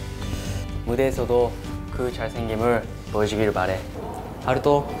 무대에서도 그 잘생김을 보여주길 바래.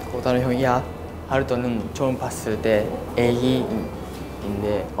 하루토 또 다른 형이야. 하루토는 처음 봤을 때 애기인데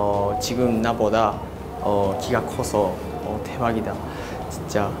지금 나보다 키가 커서 대박이다.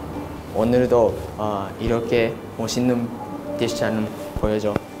 진짜 오늘도 이렇게 멋있는 디시션을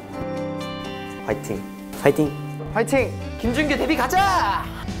보여줘. 화이팅! 화이팅! 화이팅! 김준규 데뷔 가자!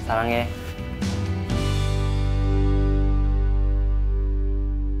 사랑해.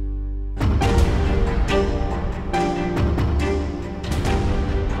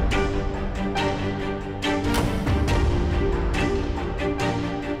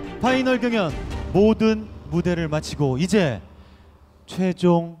 파이널 경연 모든 무대를 마치고 이제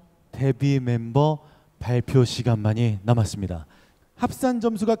최종 데뷔 멤버 발표 시간만이 남았습니다. 합산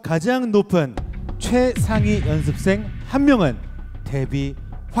점수가 가장 높은 최상위 연습생 한 명은 데뷔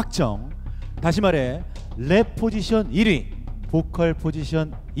확정. 다시 말해 랩 포지션 1위, 보컬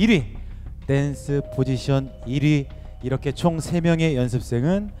포지션 1위, 댄스 포지션 1위 이렇게 총 3명의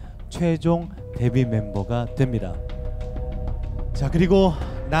연습생은 최종 데뷔 멤버가 됩니다. 자, 그리고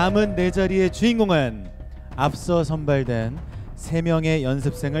남은 4자리의 주인공은 앞서 선발된 3명의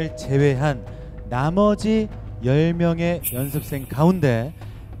연습생을 제외한 나머지 10명의 연습생 가운데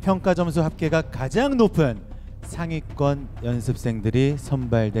평가 점수 합계가 가장 높은 상위권 연습생들이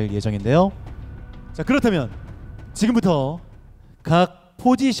선발될 예정인데요. 자, 그렇다면 지금부터 각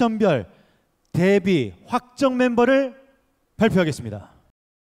포지션별 데뷔 확정 멤버를 발표하겠습니다.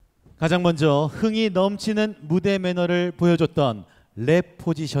 가장 먼저 흥이 넘치는 무대 매너를 보여줬던 랩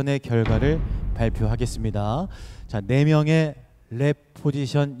포지션의 결과를 발표하겠습니다. 자, 4명의 랩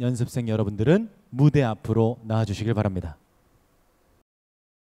포지션 연습생 여러분들은 무대 앞으로 나와주시길 바랍니다.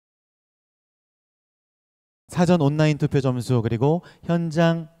 사전 온라인 투표 점수 그리고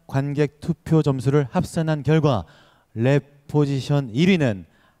현장 관객 투표 점수를 합산한 결과 랩 포지션 1위는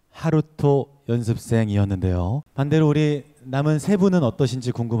하루토 연습생이었는데요. 반대로 우리 남은 3분은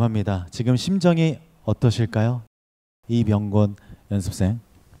어떠신지 궁금합니다. 지금 심정이 어떠실까요? 이병곤 연습생.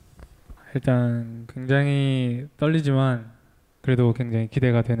 일단 굉장히 떨리지만 그래도 굉장히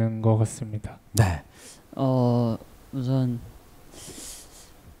기대가 되는 것 같습니다. 네. 우선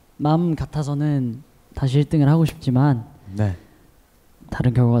마음 같아서는 다시 1등을 하고 싶지만 네.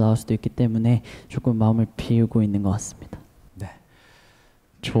 다른 결과가 나올 수도 있기 때문에 조금 마음을 비우고 있는 것 같습니다. 네.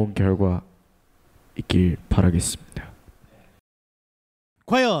 좋은 결과 있길 바라겠습니다.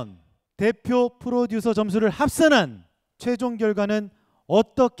 과연 대표 프로듀서 점수를 합산한 최종 결과는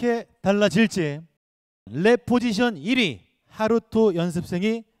어떻게 달라질지. 랩 포지션 1위 하루토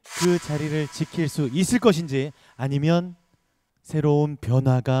연습생이 그 자리를 지킬 수 있을 것인지 아니면 새로운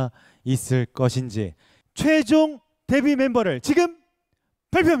변화가 있을 것인지 최종 데뷔 멤버를 지금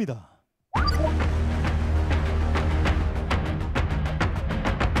발표합니다.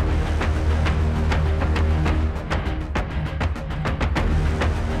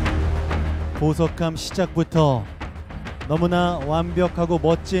 보석함 시작부터 너무나 완벽하고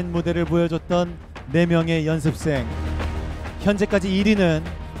멋진 무대를 보여줬던 4명의 연습생. 현재까지 1위는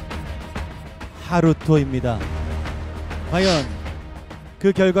하루토입니다. 과연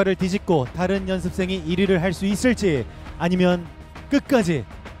그 결과를 뒤집고 다른 연습생이 1위를 할 수 있을지 아니면 끝까지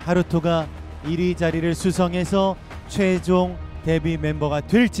하루토가 1위 자리를 수성해서 최종 데뷔 멤버가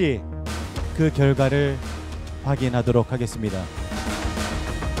될지 그 결과를 확인하도록 하겠습니다.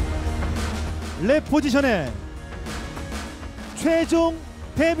 랩 포지션의 최종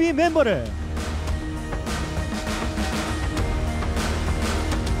데뷔 멤버를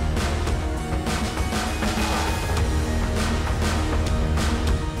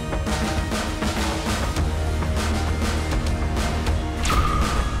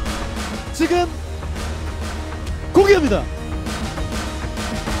지금 공개합니다.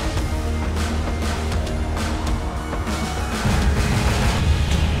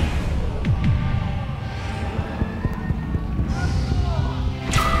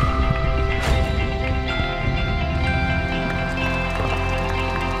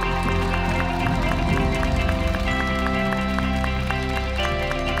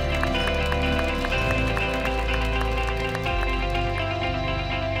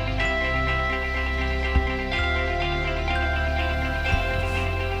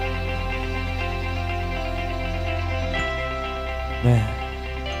 네,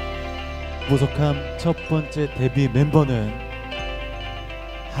 보석함 첫 번째 데뷔 멤버는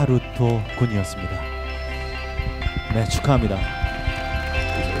하루토 군이었습니다. 네, 축하합니다.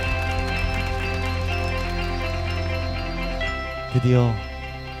 드디어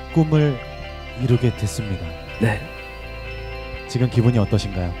꿈을 이루게 됐습니다. 네. 지금 기분이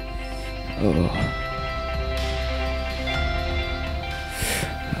어떠신가요?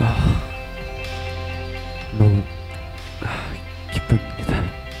 너무 기쁩니다.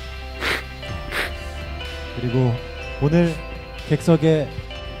 그리고 오늘 객석에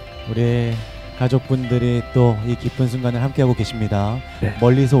우리 가족분들이 또 이 기쁜 순간을 함께하고 계십니다. 네.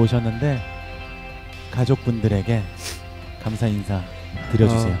 멀리서 오셨는데 가족분들에게 감사 인사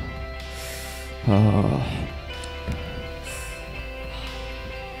드려주세요.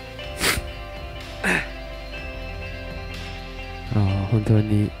 本当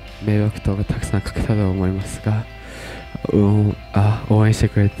に迷惑とかたくさんかけたと思いますが、応援して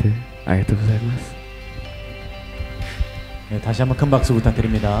くれてありがとうございます。 네, 다시 한번 큰 박수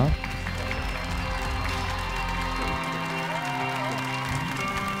부탁드립니다.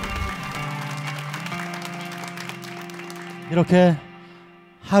 이렇게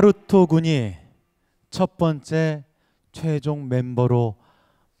하루토 군이 첫 번째 최종 멤버로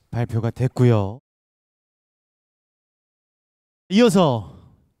발표가 됐고요. 이어서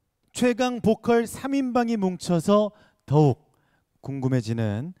최강 보컬 3인방이 뭉쳐서 더욱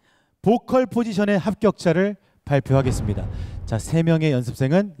궁금해지는 보컬 포지션의 합격자를 발표하겠습니다. 자, 3명의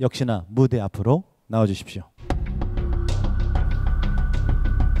연습생은 역시나 무대 앞으로 나와주십시오.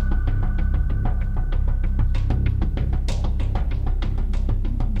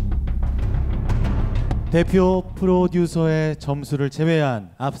 대표 프로듀서의 점수를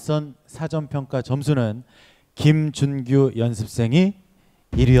제외한 앞선 사전평가 점수는 김준규 연습생이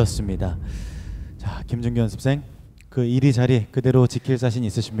 1위였습니다. 자, 김준규 연습생, 그 1위 자리 그대로 지킬 자신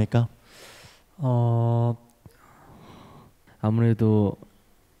있으십니까? 아무래도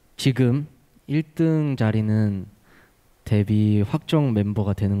지금 1등 자리는 데뷔 확정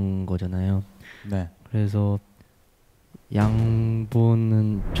멤버가 되는 거잖아요. 네. 그래서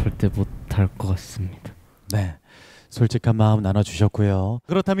양보는 절대 못할 것 같습니다. 네, 솔직한 마음 나눠주셨고요.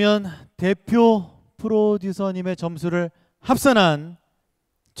 그렇다면 대표 프로듀서님의 점수를 합산한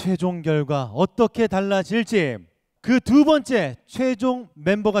최종 결과 어떻게 달라질지, 그 두 번째 최종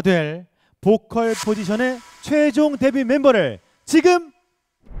멤버가 될 보컬 포지션의 최종 데뷔 멤버를 지금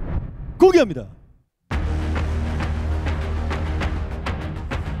공개합니다.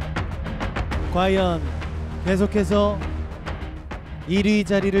 과연 계속해서 1위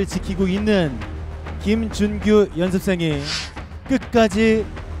자리를 지키고 있는 김준규 연습생이 끝까지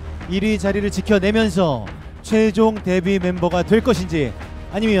 1위 자리를 지켜내면서 최종 데뷔 멤버가 될 것인지,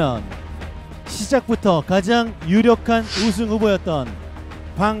 아니면 시작부터 가장 유력한 우승 후보였던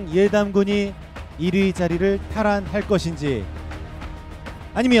방예담 군이 1위 자리를 탈환할 것인지,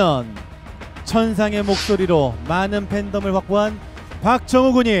 아니면 천상의 목소리로 많은 팬덤을 확보한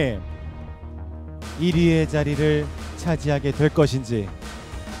박정우 군이 1위의 자리를 차지하게 될 것인지,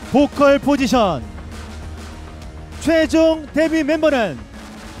 보컬 포지션 최종 데뷔 멤버는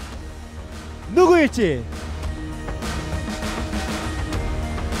누구일지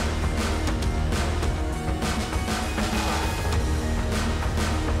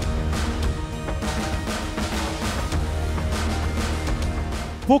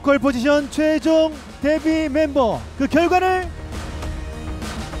보컬 포지션 최종 데뷔 멤버, 그 결과를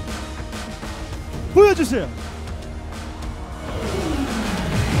보여주세요.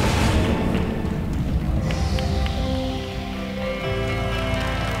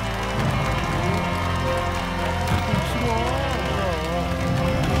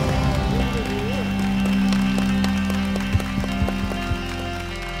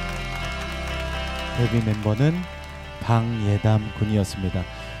 데뷔 멤버는 방예담 군이었습니다.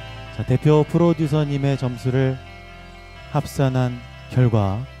 자, 대표 프로듀서님의 점수를 합산한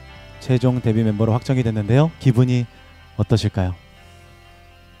결과 최종 데뷔 멤버로 확정이 됐는데요. 기분이 어떠실까요?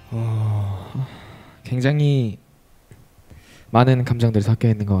 굉장히 많은 감정들이 섞여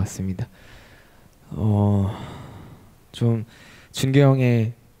있는 것 같습니다. 좀 준규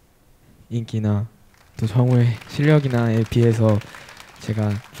형의 인기나 또 정우의 실력이나에 비해서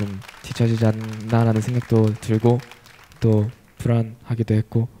제가 좀 뒤처지지 않나라는 생각도 들고, 또 불안하기도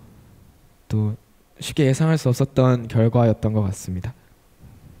했고, 또 쉽게 예상할 수 없었던 결과였던 것 같습니다.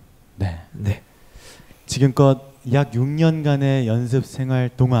 네. 네. 지금껏 약 6년간의 연습 생활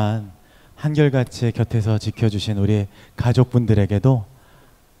동안 한결같이 곁에서 지켜주신 우리 가족분들에게도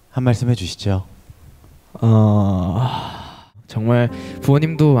한 말씀 해주시죠. 정말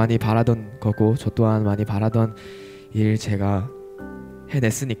부모님도 많이 바라던 거고 저 또한 많이 바라던 일 제가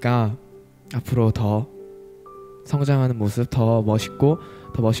해냈으니까 앞으로 더 성장하는 모습 더 멋있고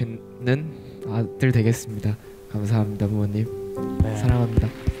더 멋있는 아들 되겠습니다. 감사합니다, 부모님. 네. 사랑합니다.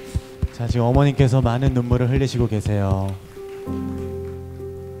 자, 지금 어머님께서 많은 눈물을 흘리시고 계세요.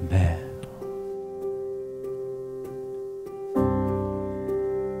 네.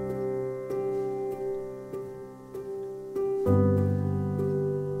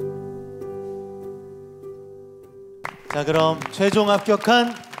 자, 그럼 최종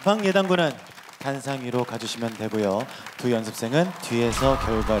합격한 박예당군은 단상 위로 가주시면 되고요. 두 연습생은 뒤에서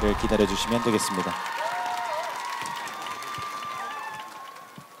결과를 기다려주시면 되겠습니다.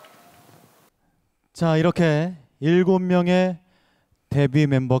 자, 이렇게 7명의 데뷔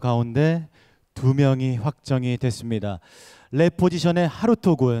멤버 가운데 2명이 확정이 됐습니다. 랩 포지션의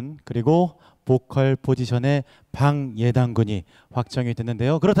하루토 군, 그리고 보컬 포지션의 박예당 군이 확정이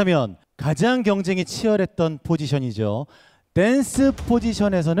됐는데요. 그렇다면 가장 경쟁이 치열했던 포지션이죠. 댄스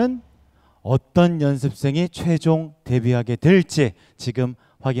포지션에서는 어떤 연습생이 최종 데뷔하게 될지 지금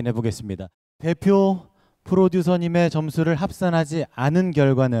확인해 보겠습니다. 대표 프로듀서님의 점수를 합산하지 않은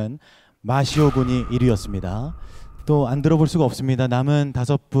결과는 마시오 군이 1위였습니다. 또 안 들어볼 수가 없습니다. 남은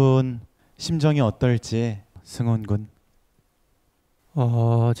 5분 심정이 어떨지 승훈 군.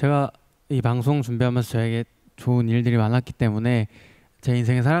 제가 이 방송 준비하면서 저에게 좋은 일들이 많았기 때문에 제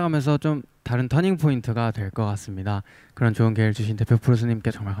인생에 살아가면서 좀 다른 터닝 포인트가 될 것 같습니다. 그런 좋은 기회를 주신 대표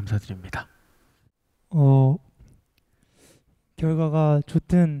프로듀서님께 정말 감사드립니다. 결과가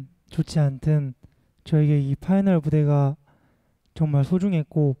좋든 좋지 않든 저에게 이 파이널 무대가 정말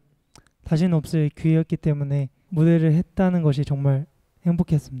소중했고 다시는 없을 기회였기 때문에 무대를 했다는 것이 정말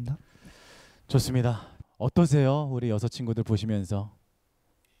행복했습니다. 좋습니다. 어떠세요? 우리 6 친구들 보시면서.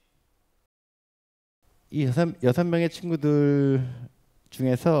 이 6명의 친구들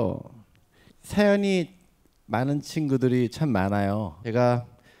중에서 사연이 많은 친구들이 참 많아요. 제가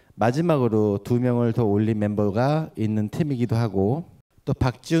마지막으로 2명을 더 올린 멤버가 있는 팀이기도 하고, 또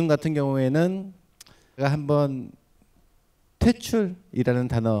박지훈 같은 경우에는 제가 한번 퇴출이라는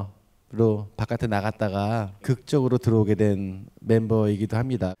단어로 바깥에 나갔다가 극적으로 들어오게 된 멤버이기도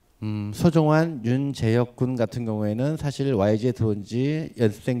합니다. 소정환, 윤재혁 군 같은 경우에는 사실 YG에 들어온 지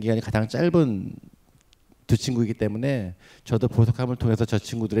연습생 기간이 가장 짧은 두 친구이기 때문에 저도 보석함을 통해서 저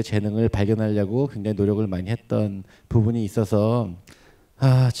친구들의 재능을 발견하려고 굉장히 노력을 많이 했던 부분이 있어서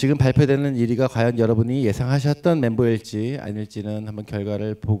지금 발표되는 1위가 과연 여러분이 예상하셨던 멤버일지 아닐지는 한번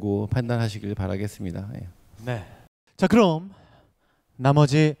결과를 보고 판단하시길 바라겠습니다. 네. 자, 그럼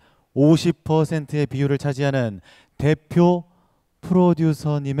나머지 50%의 비율을 차지하는 대표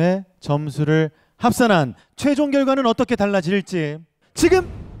프로듀서님의 점수를 합산한 최종 결과는 어떻게 달라질지 지금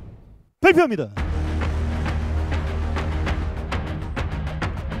발표합니다.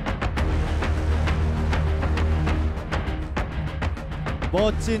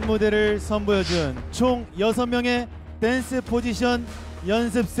 멋진 무대를 선보여준 총 6명의 댄스 포지션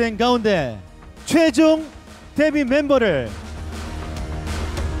연습생 가운데 최종 데뷔 멤버를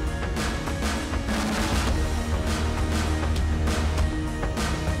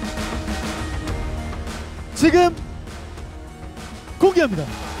지금 공개합니다.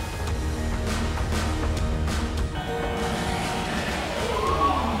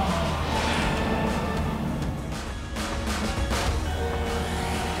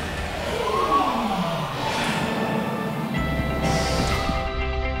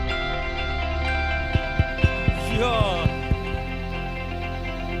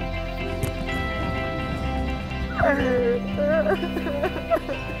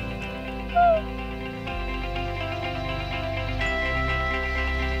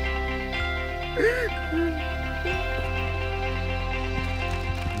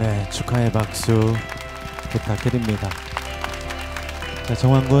 네, 축하의 박수 부탁드립니다. 자,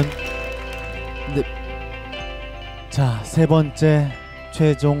 정환군. 네. 자, 3번째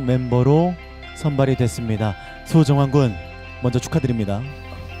최종 멤버로 선발이 됐습니다. 소정환군, 먼저 축하드립니다.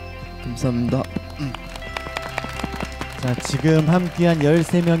 감사합니다. 자, 지금 함께한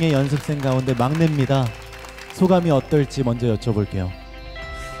 13명의 연습생 가운데 막내입니다. 소감이 어떨지 먼저 여쭤볼게요.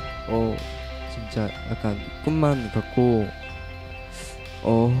 진짜 약간 꿈만 같고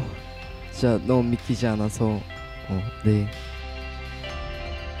진짜 너무 믿기지 않아서 네.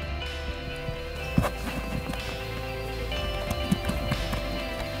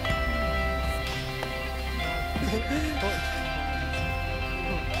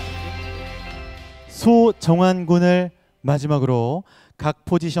 소정환 군을 마지막으로 각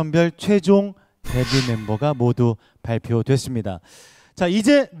포지션별 최종 데뷔 멤버가 모두 발표됐습니다. 자,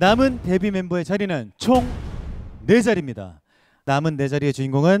 이제 남은 데뷔 멤버의 자리는 총 4자리입니다. 남은 4자리의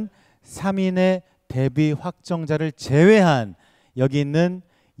주인공은 3인의 데뷔 확정자를 제외한 여기 있는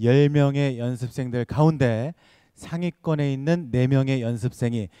 10명의 연습생들 가운데 상위권에 있는 4명의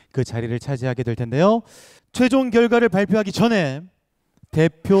연습생이 그 자리를 차지하게 될 텐데요. 최종 결과를 발표하기 전에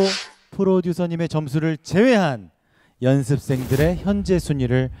대표 프로듀서님의 점수를 제외한 연습생들의 현재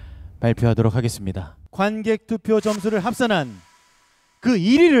순위를 발표하도록 하겠습니다. 관객 투표 점수를 합산한 그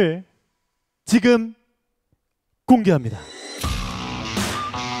 1위를 지금 공개합니다.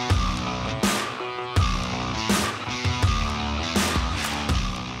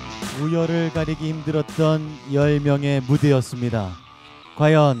 우열을 가리기 힘들었던 10명의 무대였습니다.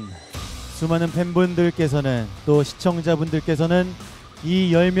 과연 수많은 팬분들께서는 또 시청자분들께서는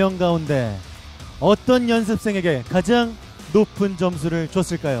이 10명 가운데 어떤 연습생에게 가장 높은 점수를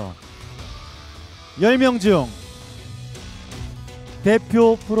줬을까요? 10명 중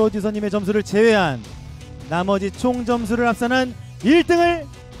대표 프로듀서님의 점수를 제외한 나머지 총 점수를 합산한 1등을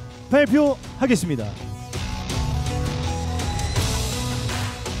발표하겠습니다.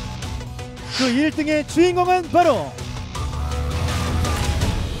 그 1등의 주인공은 바로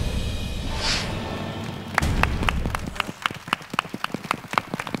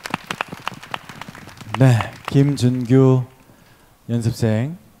김준규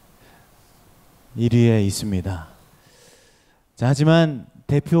연습생 1위에 있습니다. 자, 하지만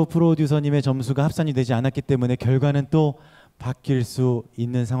대표 프로듀서님의 점수가 합산이 되지 않았기 때문에 결과는 또 바뀔 수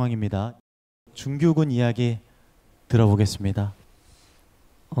있는 상황입니다. 준규 군 이야기 들어보겠습니다.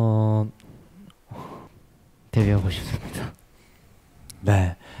 데뷔하고 싶습니다.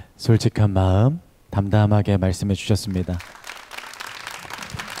 네, 솔직한 마음 담담하게 말씀해 주셨습니다.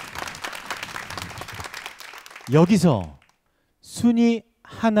 여기서 순위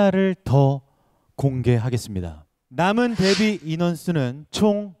하나를 더 공개하겠습니다. 남은 데뷔 인원수는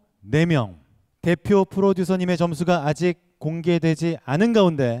총 4명. 대표 프로듀서님의 점수가 아직 공개되지 않은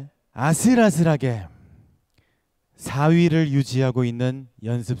가운데 아슬아슬하게 4위를 유지하고 있는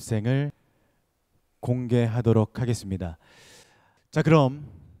연습생을 공개하도록 하겠습니다. 자, 그럼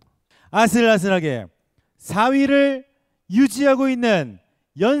아슬아슬하게 4위를 유지하고 있는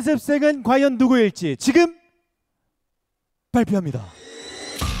연습생은 과연 누구일지 지금 발표합니다.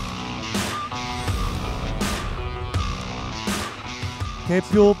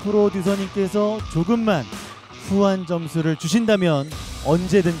 대표 프로듀서님께서 조금만 후한 점수를 주신다면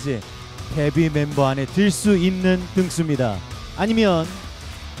언제든지 데뷔 멤버 안에 들 수 있는 등수입니다. 아니면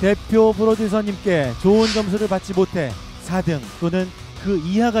대표 프로듀서님께 좋은 점수를 받지 못해 4등 또는 그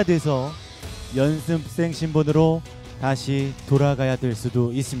이하가 돼서 연습생 신분으로 다시 돌아가야 될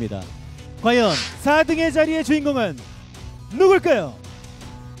수도 있습니다. 과연 4등의 자리의 주인공은 누굴까요?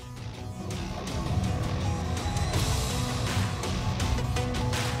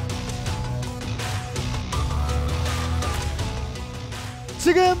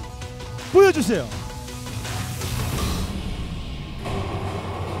 지금 보여주세요.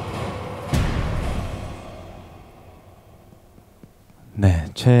 네,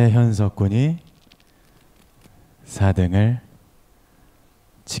 최현석 군이 4등을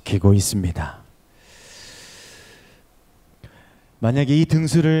지키고 있습니다. 만약에 이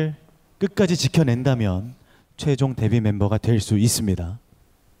등수를 끝까지 지켜낸다면 최종 데뷔 멤버가 될 수 있습니다.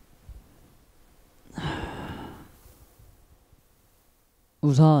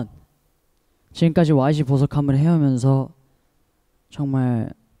 우선 지금까지 Yg보석함을 해오면서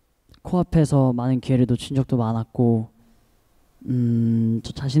정말 코앞에서 많은 기회를 놓친 적도 많았고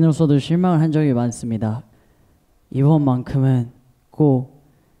저 자신으로서도 실망을 한 적이 많습니다. 이번만큼은 꼭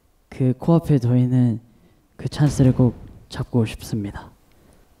그 코앞에 놓이는 그 찬스를 꼭 잡고 싶습니다.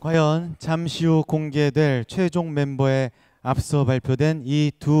 과연 잠시 후 공개될 최종 멤버에 앞서 발표된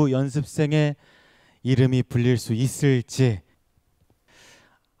이 두 연습생의 이름이 불릴 수 있을지,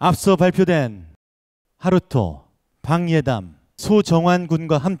 앞서 발표된 하루토, 박예담, 소정환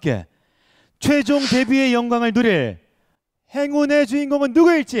군과 함께 최종 데뷔의 영광을 누릴 행운의 주인공은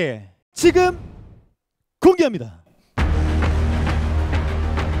누구일지 지금 공개합니다.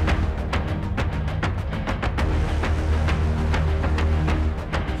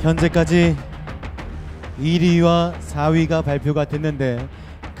 현재까지 1위와 4위가 발표가 됐는데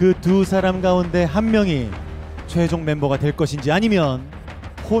그 두 사람 가운데 한 명이 최종 멤버가 될 것인지, 아니면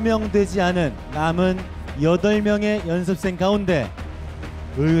호명되지 않은 남은 8명의 연습생 가운데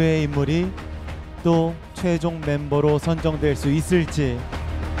의외의 인물이 또 최종 멤버로 선정될 수 있을지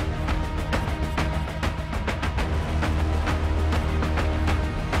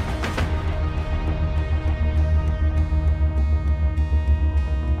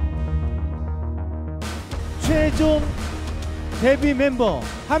최종 데뷔 멤버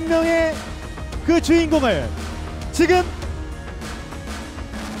한 명의 그 주인공을 지금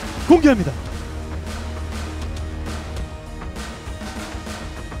공개합니다.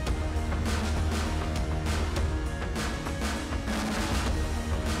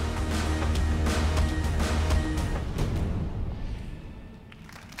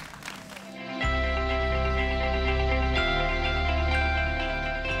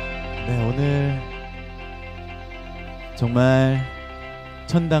 네, 오늘 정말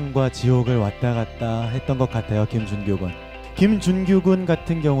천당과 지옥을 왔다 갔다 했던 것 같아요. 김준규 군. 김준규 군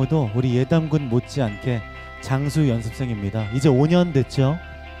같은 경우도 우리 예담군 못지않게 장수 연습생입니다. 이제 5년 됐죠.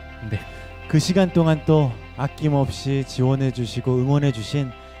 네. 그 시간 동안 또 아낌없이 지원해 주시고 응원해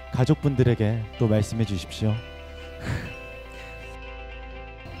주신 가족분들에게 또 말씀해 주십시오.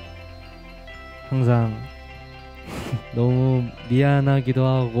 항상 너무 미안하기도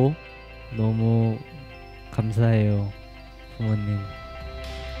하고 너무 감사해요, 부모님.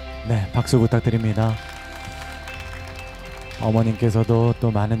 네, 박수 부탁드립니다. 어머님께서도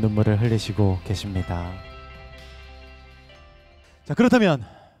또 많은 눈물을 흘리시고 계십니다. 자, 그렇다면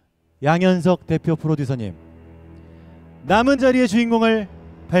양현석 대표 프로듀서님, 남은 자리의 주인공을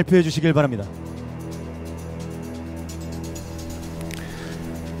발표해 주시길 바랍니다.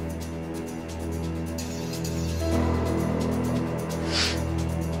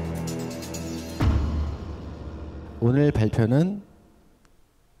 오늘 발표는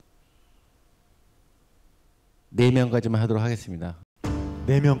 4명까지만 하도록 하겠습니다.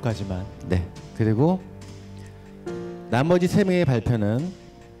 4명까지만? 네. 그리고 나머지 3명의 발표는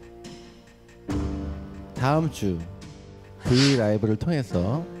다음 주 VLIVE를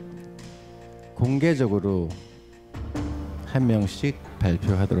통해서 공개적으로 한 명씩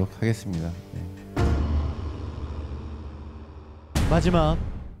발표하도록 하겠습니다. 네. 마지막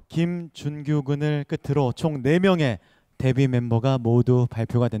김준규 군을 끝으로 총 4명의 데뷔 멤버가 모두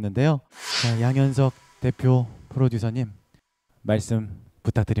발표가 됐는데요. 자, 양현석 대표 프로듀서님, 말씀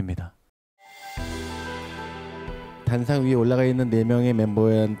부탁드립니다. 단상 위에 올라가 있는 4명의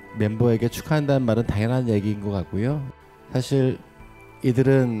멤버에게 축하한다는 말은 당연한 얘기인 것 같고요. 사실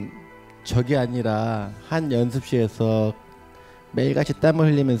이들은 적이 아니라 한 연습실에서 매일같이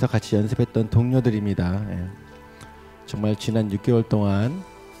땀을 흘리면서 같이 연습했던 동료들입니다. 예. 정말 지난 6개월 동안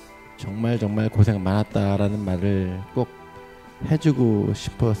정말 고생 많았다라는 말을 꼭 해주고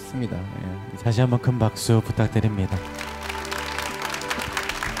싶었습니다. 예. 다시 한번 큰 박수 부탁드립니다.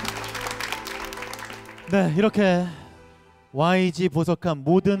 네, 이렇게 Yg보석함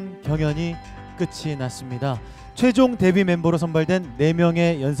모든 경연이 끝이 났습니다. 최종 데뷔 멤버로 선발된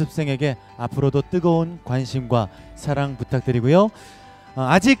 4명의 연습생에게 앞으로도 뜨거운 관심과 사랑 부탁드리고요.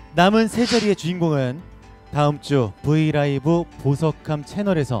 아직 남은 3자리의 주인공은 다음 주 VLIVE 보석함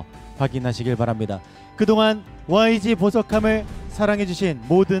채널에서 확인하시길 바랍니다. 그동안 Yg보석함을 사랑해주신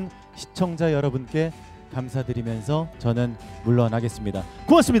모든 시청자 여러분께 감사드리면서 저는 물러나겠습니다.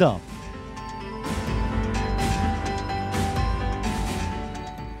 고맙습니다.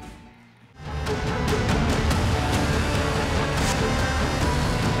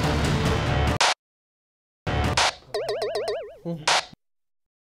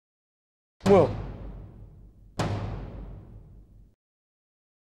 뭐야?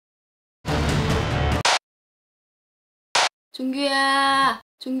 준규야,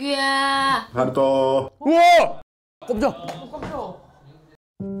 준규야. 하루도. 우와! 깜짝.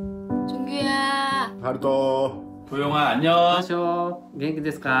 준규야. 하루도. 도영아 안녕. 안녕하세요. genki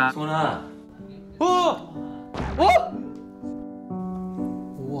desu ka? 소나. 우와.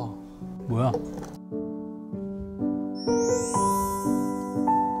 뭐야?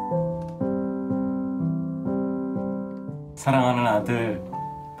 사랑하는 아들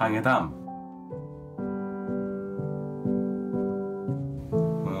방해담.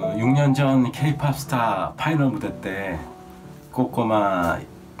 6년 전 K-팝 스타 파이널 무대 때 꼬꼬마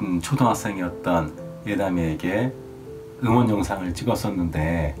초등학생이었던 예담이에게 응원 영상을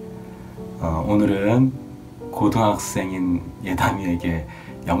찍었었는데 오늘은 고등학생인 예담이에게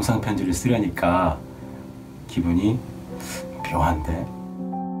영상 편지를 쓰려니까 기분이 묘한데.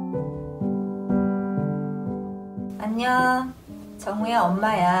 안녕, 정우야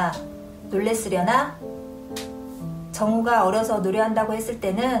엄마야. 놀랬으려나? 정우가 어려서 노래한다고 했을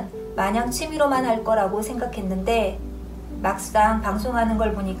때는 마냥 취미로만 할 거라고 생각했는데 막상 방송하는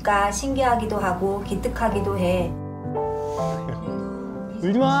걸 보니까 신기하기도 하고 기특하기도 해.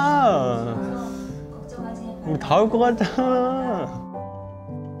 울지마. 우리 다 올 것 같잖아.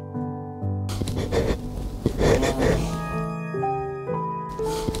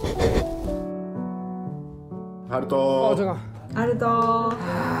 하루도. 잠깐. 하루도.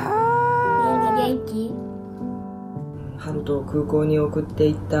元気? 하루도空港に送って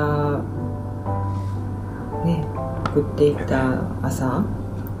いったね、送っていった朝、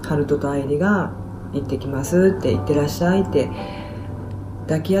ハルトと愛梨が行ってきますって行ってらっしゃいって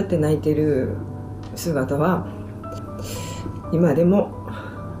抱き合って泣いてる姿は今でも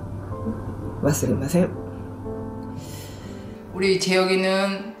忘れません。 우리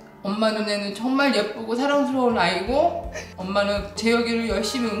재혁이는 엄마 눈에는 정말 예쁘고 사랑스러운 아이고 엄마는 재혁이를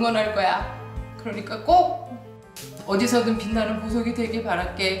열심히 응원할 거야. 그러니까 꼭 어디서든 빛나는 보석이 되길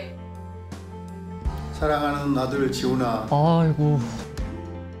바랄게. 사랑하는 아들 지훈아. 아이고.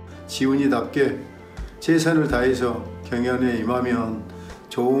 지훈이답게 최선을 다해서 경연에 임하면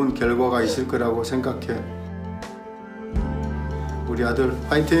좋은 결과가 있을 거라고 생각해. 우리 아들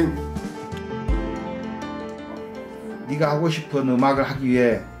파이팅! 네가 하고 싶은 음악을 하기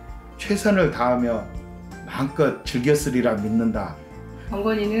위해 최선을 다하며 마음껏 즐겼으리라 믿는다.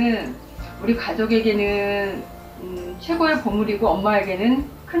 정건이는 우리 가족에게는 최고의 보물이고 엄마에게는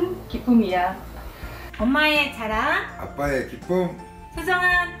큰 기쁨이야. 엄마의 자랑, 아빠의 기쁨,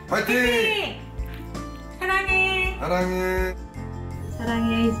 소정한 파이팅! 사랑해. 사랑해.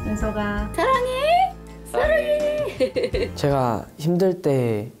 사랑해 윤서가. 사랑해. 제가 힘들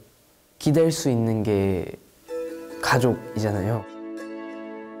때 기댈 수 있는 게 가족이잖아요.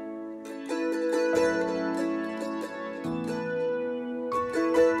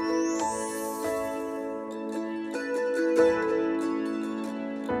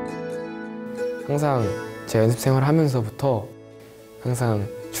 항상 제 연습 생활 하면서부터 항상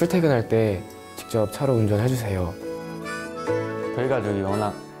출퇴근할 때 직접 차로 운전해 주세요. 저희 가족이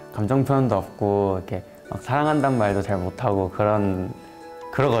워낙 감정 표현도 없고 이렇게 막 사랑한다는 말도 잘 못하고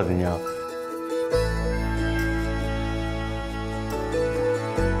그러거든요.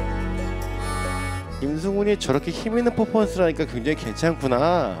 임승훈이 저렇게 힘 있는 퍼포먼스를 하니까 굉장히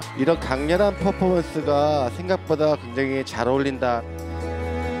괜찮구나. 이런 강렬한 퍼포먼스가 생각보다 굉장히 잘 어울린다.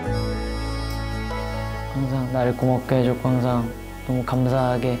 항상 나를 고맙게 해줬고 항상 너무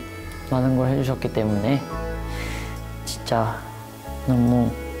감사하게 많은 걸 해주셨기 때문에 진짜 너무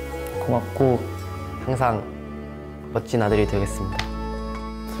고맙고 항상 멋진 아들이 되겠습니다.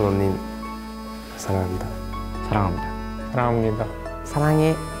 소로님 사랑합니다. 사랑합니다. 사랑합니다.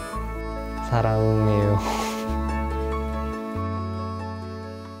 사랑해. 사랑해요.